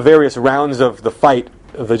 after the various rounds of the fight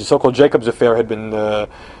of the so-called Jacobs affair had been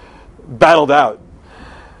battled out,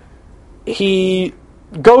 he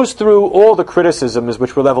goes through all the criticisms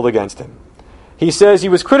which were leveled against him. He says he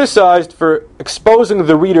was criticized for exposing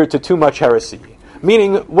the reader to too much heresy.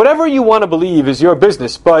 Meaning, whatever you want to believe is your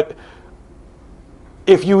business, but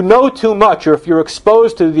if you know too much, or if you're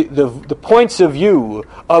exposed to the points of view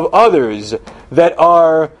of others that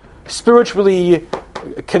are spiritually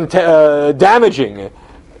damaging,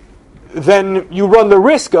 then you run the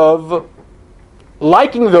risk of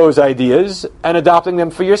liking those ideas and adopting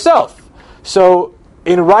them for yourself. So,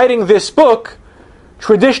 in writing this book,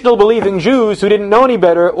 traditional believing Jews who didn't know any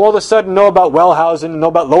better all of a sudden know about Wellhausen, know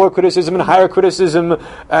about lower criticism and higher criticism,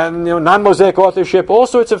 and non-Mosaic authorship, all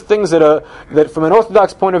sorts of things that from an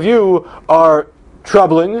Orthodox point of view are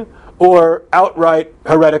troubling or outright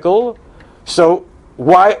heretical. So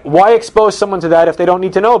why expose someone to that if they don't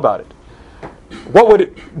need to know about it? What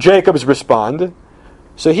would Jacobs respond?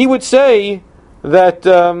 So he would say that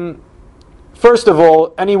first of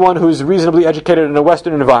all, anyone who's reasonably educated in a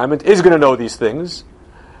Western environment is going to know these things,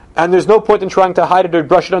 and there's no point in trying to hide it or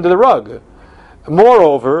brush it under the rug.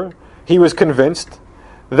 Moreover, he was convinced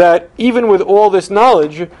that even with all this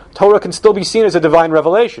knowledge, Torah can still be seen as a divine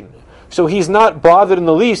revelation. So he's not bothered in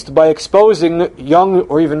the least by exposing young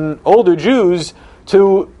or even older Jews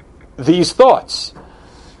to these thoughts.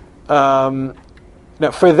 Now,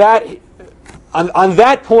 for that, on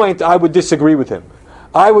that point, I would disagree with him.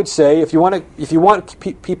 I would say if you want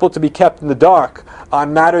people to be kept in the dark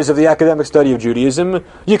on matters of the academic study of Judaism,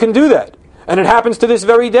 you can do that, and it happens to this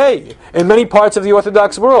very day in many parts of the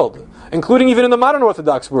Orthodox world, including even in the modern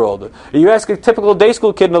Orthodox world. You ask a typical day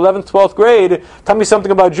school kid in 11th, 12th grade, tell me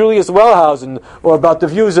something about Julius Wellhausen, or about the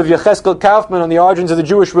views of Yecheskel Kaufman on the origins of the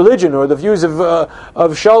Jewish religion, or the views of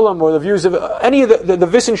Sholem, or the views of any of the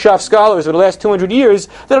Wissenschaft scholars of the last 200 years.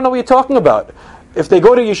 They don't know what you're talking about. If they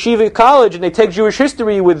go to yeshiva college and they take Jewish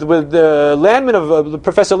history with Landman of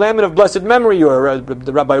Professor Landman of blessed memory, or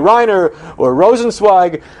the Rabbi Reiner or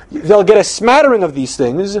Rosenzweig, they'll get a smattering of these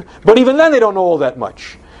things. But even then, they don't know all that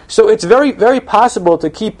much. So it's very, very possible to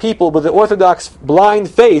keep people with the Orthodox blind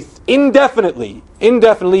faith indefinitely.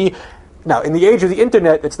 Now, in the age of the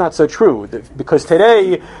internet, it's not so true, because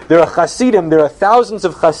today there are Hasidim, there are thousands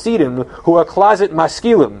of Hasidim who are closet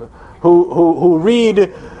maskilim, who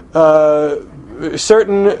read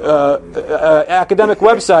certain academic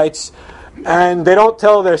websites, and they don't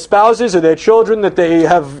tell their spouses or their children that they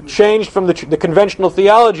have changed from the conventional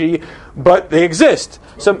theology, but they exist.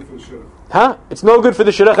 It's no good for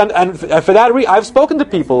the shidduch, and for that reason, I've spoken to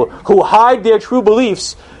people who hide their true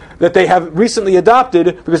beliefs that they have recently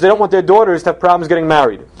adopted because they don't want their daughters to have problems getting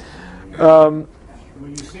married. When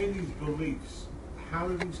you say these beliefs, how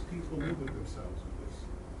do these people live with themselves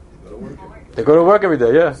with this? They go to work every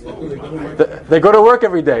day. Yeah, they go to work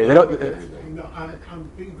every day. They don't. No, I'm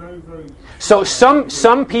being very, very. So some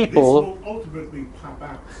people. This will ultimately pop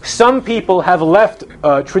out. Some people have left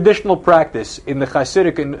traditional practice in the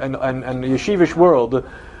Hasidic and yeshivish world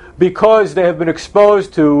because they have been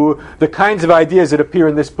exposed to the kinds of ideas that appear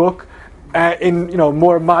in this book in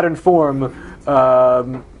more modern form,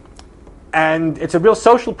 and it's a real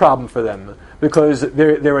social problem for them because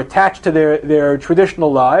they're attached to their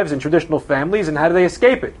traditional lives and traditional families, and how do they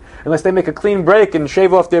escape it? Unless they make a clean break and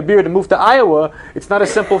shave off their beard and move to Iowa, it's not a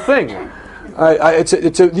simple thing.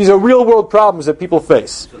 These are real world problems that people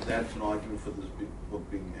face. So that's an argument for this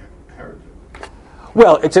book being heretic.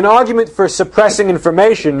 Well, it's an argument for suppressing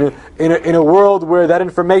information in a world where that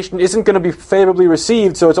information isn't going to be favorably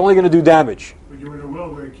received, so it's only going to do damage. But you're in a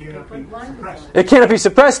world where it cannot be suppressed. It cannot be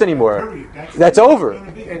suppressed anymore. That's over.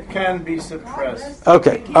 It can be suppressed.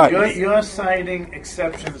 Okay. All right. You're citing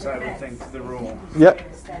exceptions, I would think, to the rule. Yep.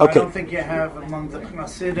 I Okay. don't think you have among the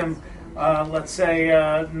Hasidim, let's say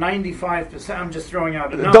 95%. I'm just throwing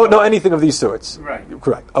out a number. Don't know anything of these sorts. Right.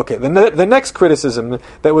 Correct. Okay. The next criticism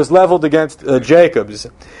that was leveled against Jacobs,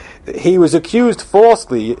 he was accused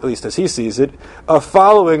falsely, at least as he sees it, of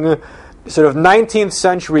following sort of 19th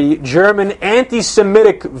century German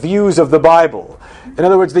anti-Semitic views of the Bible. In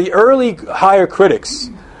other words, the early higher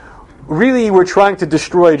critics really were trying to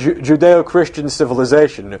destroy Judeo-Christian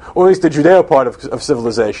civilization, or at least the Judeo part of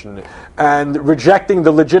civilization, and rejecting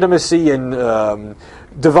the legitimacy and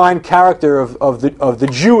divine character of the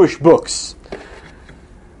Jewish books.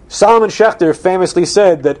 Solomon Schechter famously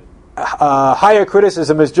said that higher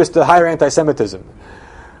criticism is just a higher anti-Semitism.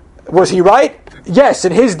 Was he right? Yes,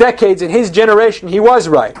 in his decades, in his generation, he was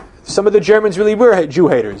right. Some of the Germans really were Jew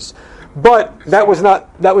haters, but that was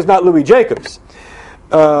not Louis Jacobs.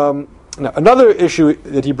 Now, another issue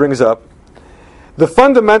that he brings up, the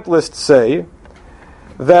fundamentalists say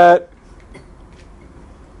that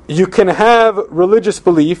you can have religious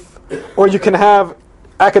belief or you can have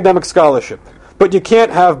academic scholarship, but you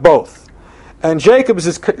can't have both. And Jacobs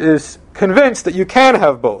is convinced that you can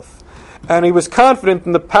have both. And he was confident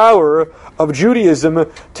in the power of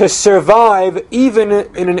Judaism to survive even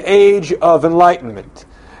in an age of enlightenment.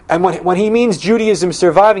 And when he means Judaism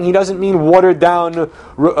surviving, he doesn't mean watered down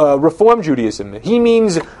Reform Judaism. He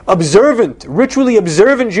means ritually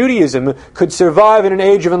observant Judaism could survive in an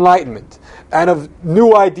age of enlightenment and of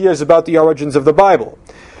new ideas about the origins of the Bible.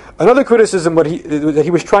 Another criticism that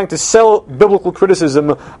he was trying to sell biblical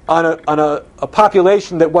criticism on a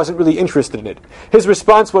population that wasn't really interested in it. His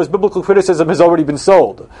response was, biblical criticism has already been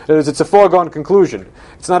sold. It's a foregone conclusion.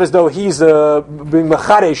 It's not as though he's being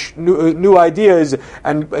macharesh new ideas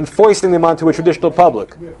and foisting them onto a traditional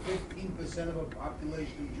public. We're 15% of a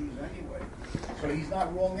population of Jews anyway, so he's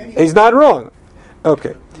not wrong anyway. He's not wrong.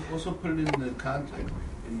 Okay. Also put it in the context,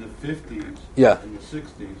 in the 50s and the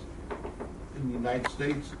 60s, in the United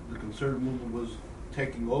States, the conservative movement was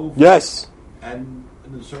taking over. Yes. And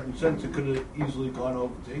in a certain sense, it could have easily gone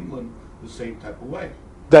over to England the same type of way.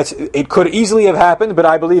 It could easily have happened, but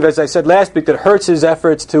I believe, as I said last week, that Hertz's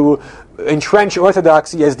efforts to entrench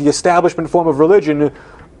orthodoxy as the establishment form of religion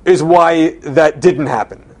is why that didn't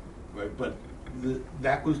happen. Right, but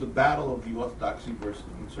that was the battle of the orthodoxy versus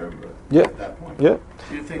the conservative at that point. Yeah.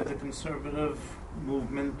 Do you think the conservative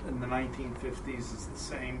movement in the 1950s is the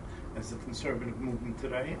same as the conservative movement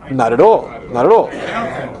today? Not at all. Not at all.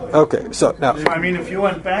 Okay, so now... I mean, if you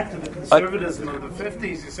went back to the conservatism of the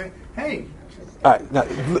 50s, you say, hey... All right, now,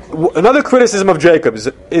 another criticism of Jacobs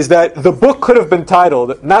is that the book could have been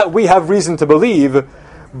titled, not We Have Reason to Believe,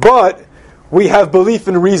 but We Have Belief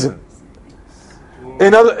in Reason.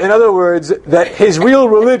 In other words, that his real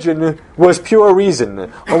religion was pure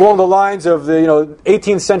reason, along the lines of the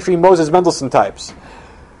 18th century Moses Mendelssohn types.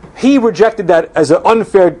 He rejected that as an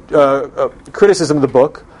unfair criticism of the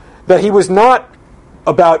book, that he was not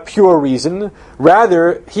about pure reason.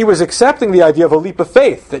 Rather, he was accepting the idea of a leap of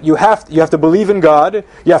faith, that you have to believe in God,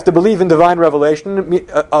 you have to believe in divine revelation,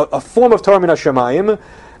 a form of Torah min hashamayim,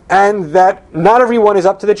 and that not everyone is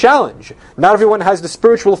up to the challenge. Not everyone has the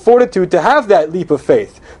spiritual fortitude to have that leap of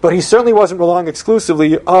faith. But he certainly wasn't relying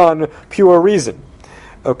exclusively on pure reason.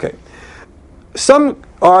 Okay. Some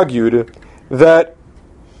argued that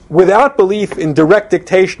without belief in direct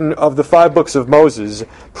dictation of the 5 books of Moses,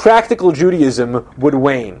 practical Judaism would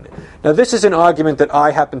wane. Now, this is an argument that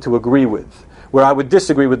I happen to agree with, where I would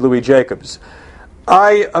disagree with Louis Jacobs.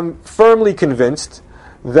 I am firmly convinced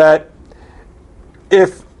that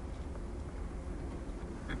if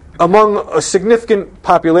among a significant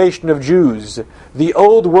population of Jews, the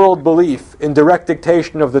old world belief in direct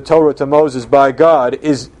dictation of the Torah to Moses by God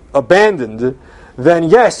is abandoned, then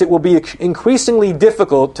yes, it will be increasingly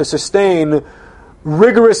difficult to sustain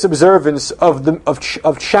rigorous observance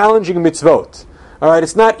of challenging mitzvot. All right,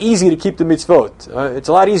 it's not easy to keep the mitzvot. It's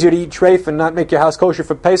a lot easier to eat treif and not make your house kosher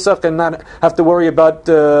for Pesach and not have to worry about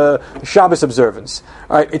Shabbos observance.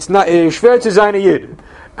 All right, it's not schwer zu sein a Yid.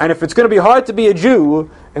 And if it's going to be hard to be a Jew,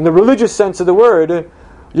 in the religious sense of the word,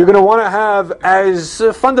 you're going to want to have as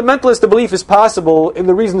fundamentalist a belief as possible in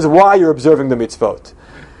the reasons why you're observing the mitzvot.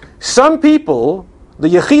 Some people, the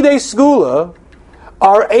Yechidei Segula,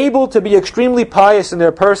 are able to be extremely pious in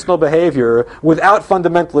their personal behavior without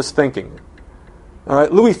fundamentalist thinking. All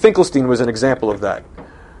right, Louis Finkelstein was an example of that,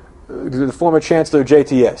 the former chancellor of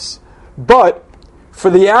JTS. But for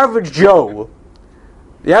the average Joe,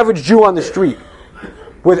 the average Jew on the street,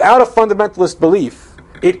 without a fundamentalist belief,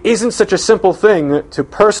 it isn't such a simple thing to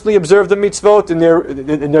personally observe the mitzvot in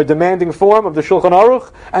their demanding form of the Shulchan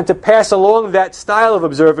Aruch and to pass along that style of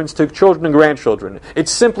observance to children and grandchildren. It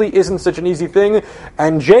simply isn't such an easy thing,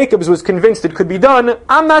 and Jacobs was convinced it could be done.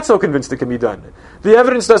 I'm not so convinced it can be done. The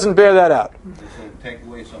evidence doesn't bear that out. So take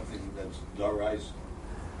away something that's darais,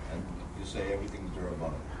 and you say everything's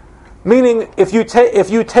derabbanan. Meaning, if you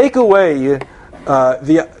take away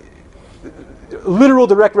the literal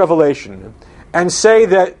direct revelation and say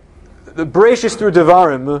that the Bereshis through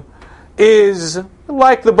Devarim is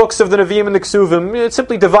like the books of the Nevi'im and the Ksuvim, it's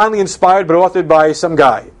simply divinely inspired but authored by some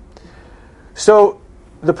guy. So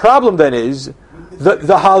the problem then is the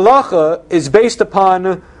halacha is based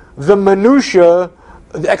upon the minutiae,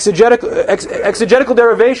 the exegetical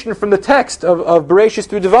derivation from the text of Bereshis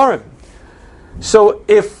through Devarim. So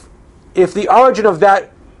if the origin of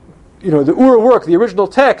that, the Ur work, the original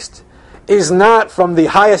text, is not from the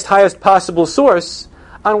highest possible source,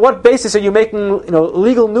 on what basis are you making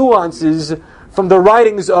legal nuances from the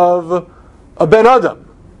writings of a Ben Adam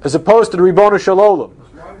as opposed to the Ribono Shel Olam?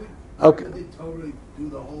 Why would the Torah do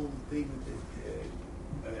the whole thing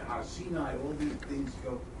with Har Sinai, all these things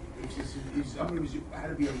go? Somebody had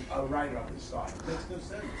to be a writer on this side. It makes no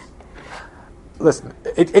sense. Listen,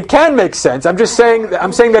 it can make sense. I'm saying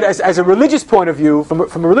that as a religious point of view, from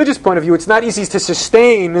a religious point of view, it's not easy to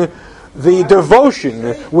sustain the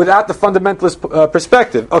devotion without the fundamentalist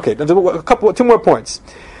perspective. Okay, two more points.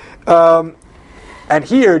 And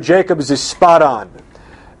here, Jacobs is spot on.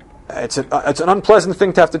 It's an unpleasant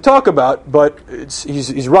thing to have to talk about, but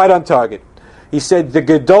he's right on target. He said the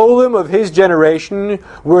Gedolim of his generation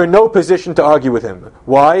were in no position to argue with him.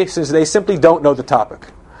 Why? Since they simply don't know the topic.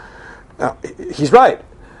 Now, he's right.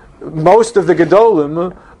 Most of the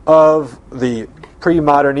Gedolim of the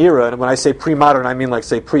pre-modern era, and when I say pre-modern, I mean like,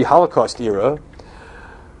 say, pre-Holocaust era,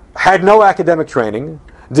 had no academic training,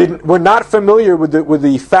 were not familiar with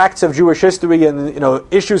the facts of Jewish history and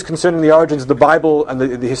issues concerning the origins of the Bible and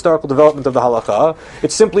the historical development of the halakha.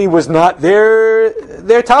 It simply was not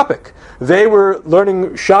their topic. They were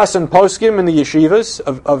learning Shas and Poskim in the yeshivas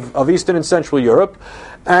of Eastern and Central Europe,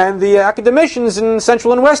 and the academicians in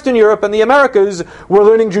Central and Western Europe and the Americas were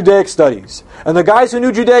learning Judaic studies. And the guys who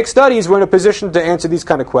knew Judaic studies were in a position to answer these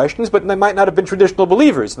kind of questions, but they might not have been traditional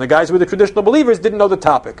believers. And the guys who were the traditional believers didn't know the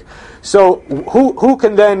topic. So who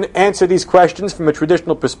can then answer these questions from a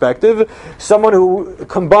traditional perspective? Someone who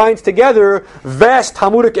combines together vast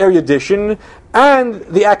Talmudic erudition and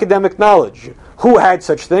the academic knowledge. Who had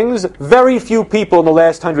such things? Very few people in the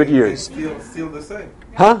last 100 years. Still the same.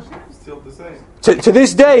 Huh? Still the same. To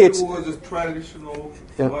this day, it's... It was just traditional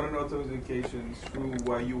modern Orthodox education through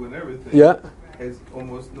YU and everything. Yeah. Has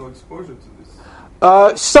almost no exposure to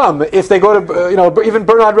this. Some. If they go to, even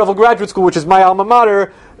Bernard Revel Graduate School, which is my alma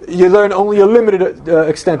mater, you learn only a limited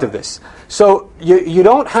extent of this. So you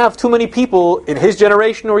don't have too many people in his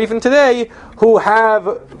generation or even today who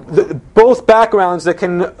have both backgrounds that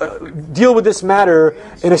can deal with this matter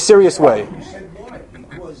in a serious way. You said why?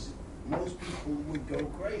 Because most people would go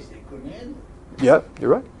crazy. They couldn't handle it. Yeah, you're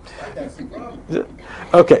right. That's the problem. Yeah.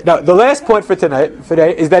 Okay, now the last point for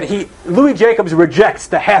today is that Louis Jacobs rejects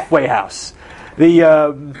the halfway house.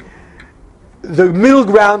 The middle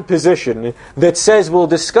ground position that says we'll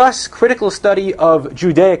discuss critical study of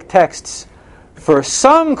Judaic texts for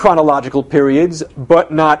some chronological periods,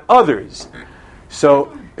 but not others.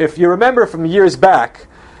 So, if you remember from years back,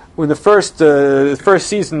 when the first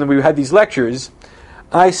season that we had these lectures,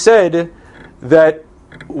 I said that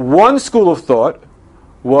one school of thought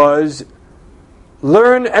was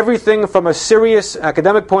learn everything from a serious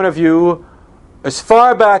academic point of view as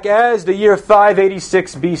far back as the year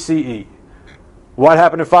 586 BCE. What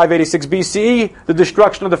happened in 586 BCE? The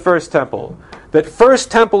destruction of the First Temple. That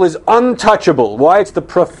First Temple is untouchable. Why? It's the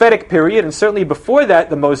prophetic period, and certainly before that,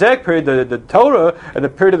 the Mosaic period, the Torah, and the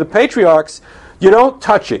period of the patriarchs, you don't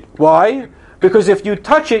touch it. Why? Because if you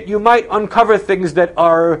touch it, you might uncover things that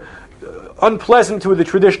are unpleasant to the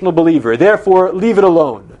traditional believer. Therefore, leave it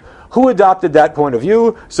alone. Who adopted that point of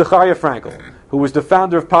view? Zechariah Frankel, who was the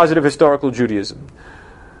founder of positive historical Judaism.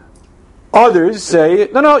 Others say,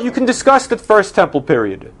 no, you can discuss the First Temple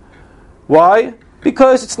period. Why?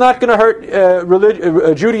 Because it's not going to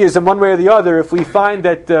hurt Judaism one way or the other if we find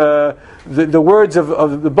that the words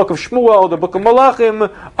of the book of Shmuel, the book of Malachim,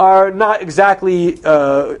 are not exactly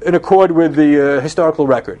in accord with the historical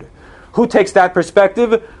record. Who takes that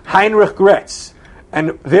perspective? Heinrich Gretz.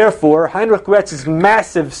 And therefore, Heinrich Gretz's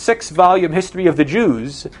massive 6-volume history of the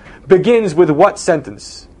Jews begins with what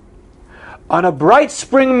sentence? On a bright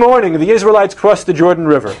spring morning, the Israelites crossed the Jordan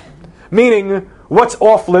River. Meaning, what's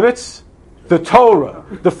off limits? The Torah,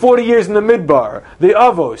 the 40 years in the Midbar, the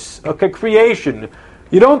Avos, creation.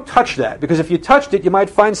 You don't touch that, because if you touched it, you might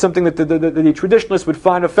find something that the traditionalists would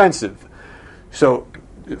find offensive. So,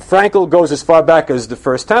 Frankel goes as far back as the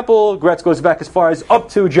First Temple. Gretz goes back as far as up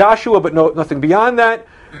to Joshua, but nothing beyond that.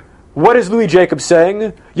 What is Louis Jacobs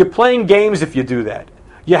saying? You're playing games if you do that.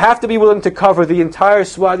 You have to be willing to cover the entire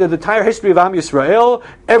history of Am Yisrael,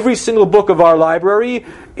 every single book of our library,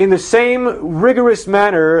 in the same rigorous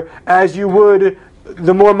manner as you would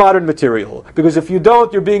the more modern material. Because if you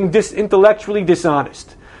don't, you're being intellectually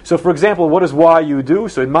dishonest. So, for example, what does YU do?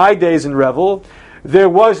 So, in my days in Revel, there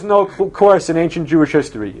was no course in ancient Jewish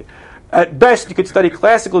history. At best, you could study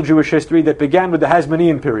classical Jewish history that began with the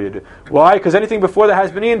Hasmonean period. Why? Because anything before the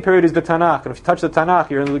Hasmonean period is the Tanakh. And if you touch the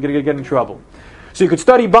Tanakh, you're going to get in trouble. So you could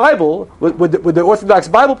study Bible with the Orthodox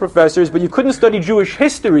Bible professors, but you couldn't study Jewish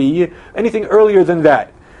history anything earlier than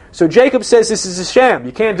that. So Jacob says this is a sham.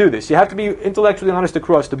 You can't do this. You have to be intellectually honest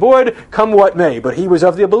across the board, come what may. But he was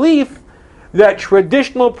of the belief that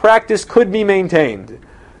traditional practice could be maintained.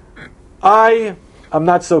 I am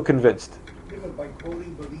not so convinced. By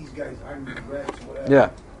quoting these guys, I'm regrets, whatever. Yeah.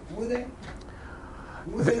 Who are they?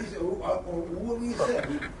 Who are we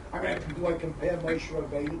saying? I mean, do I compare Moshe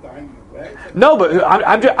Rabbeinu to Heinrich Gretz? No, but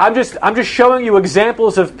I'm just showing you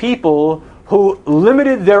examples of people who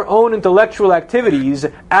limited their own intellectual activities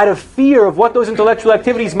out of fear of what those intellectual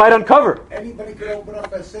activities might uncover. Anybody could open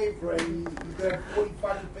up a safer and you could have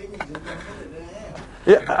 45 opinions in 1 minute and a half.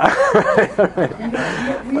 Yeah.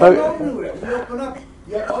 We don't do that. We open up.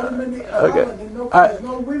 You have other men in the Holland, and there's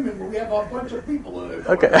no women, but we have a bunch of people.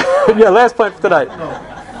 Okay. Yeah, last point for tonight. No,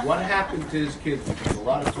 what happened to his kids? Because a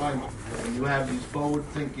lot of times when you have these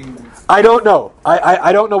forward-thinking... I don't know.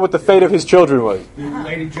 I don't know what the fate of his children was. The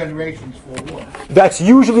later generations for what? That's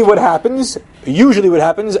usually what happens.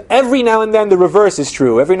 Every now and then the reverse is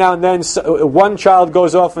true. Every now and then one child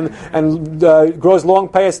goes off and grows long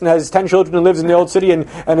past and has 10 children and lives in the old city and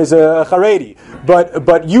is a Haredi.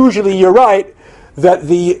 But usually you're right that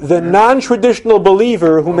the non-traditional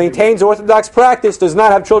believer who maintains Orthodox practice does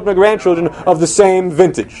not have children or grandchildren of the same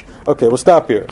vintage. Okay, we'll stop here.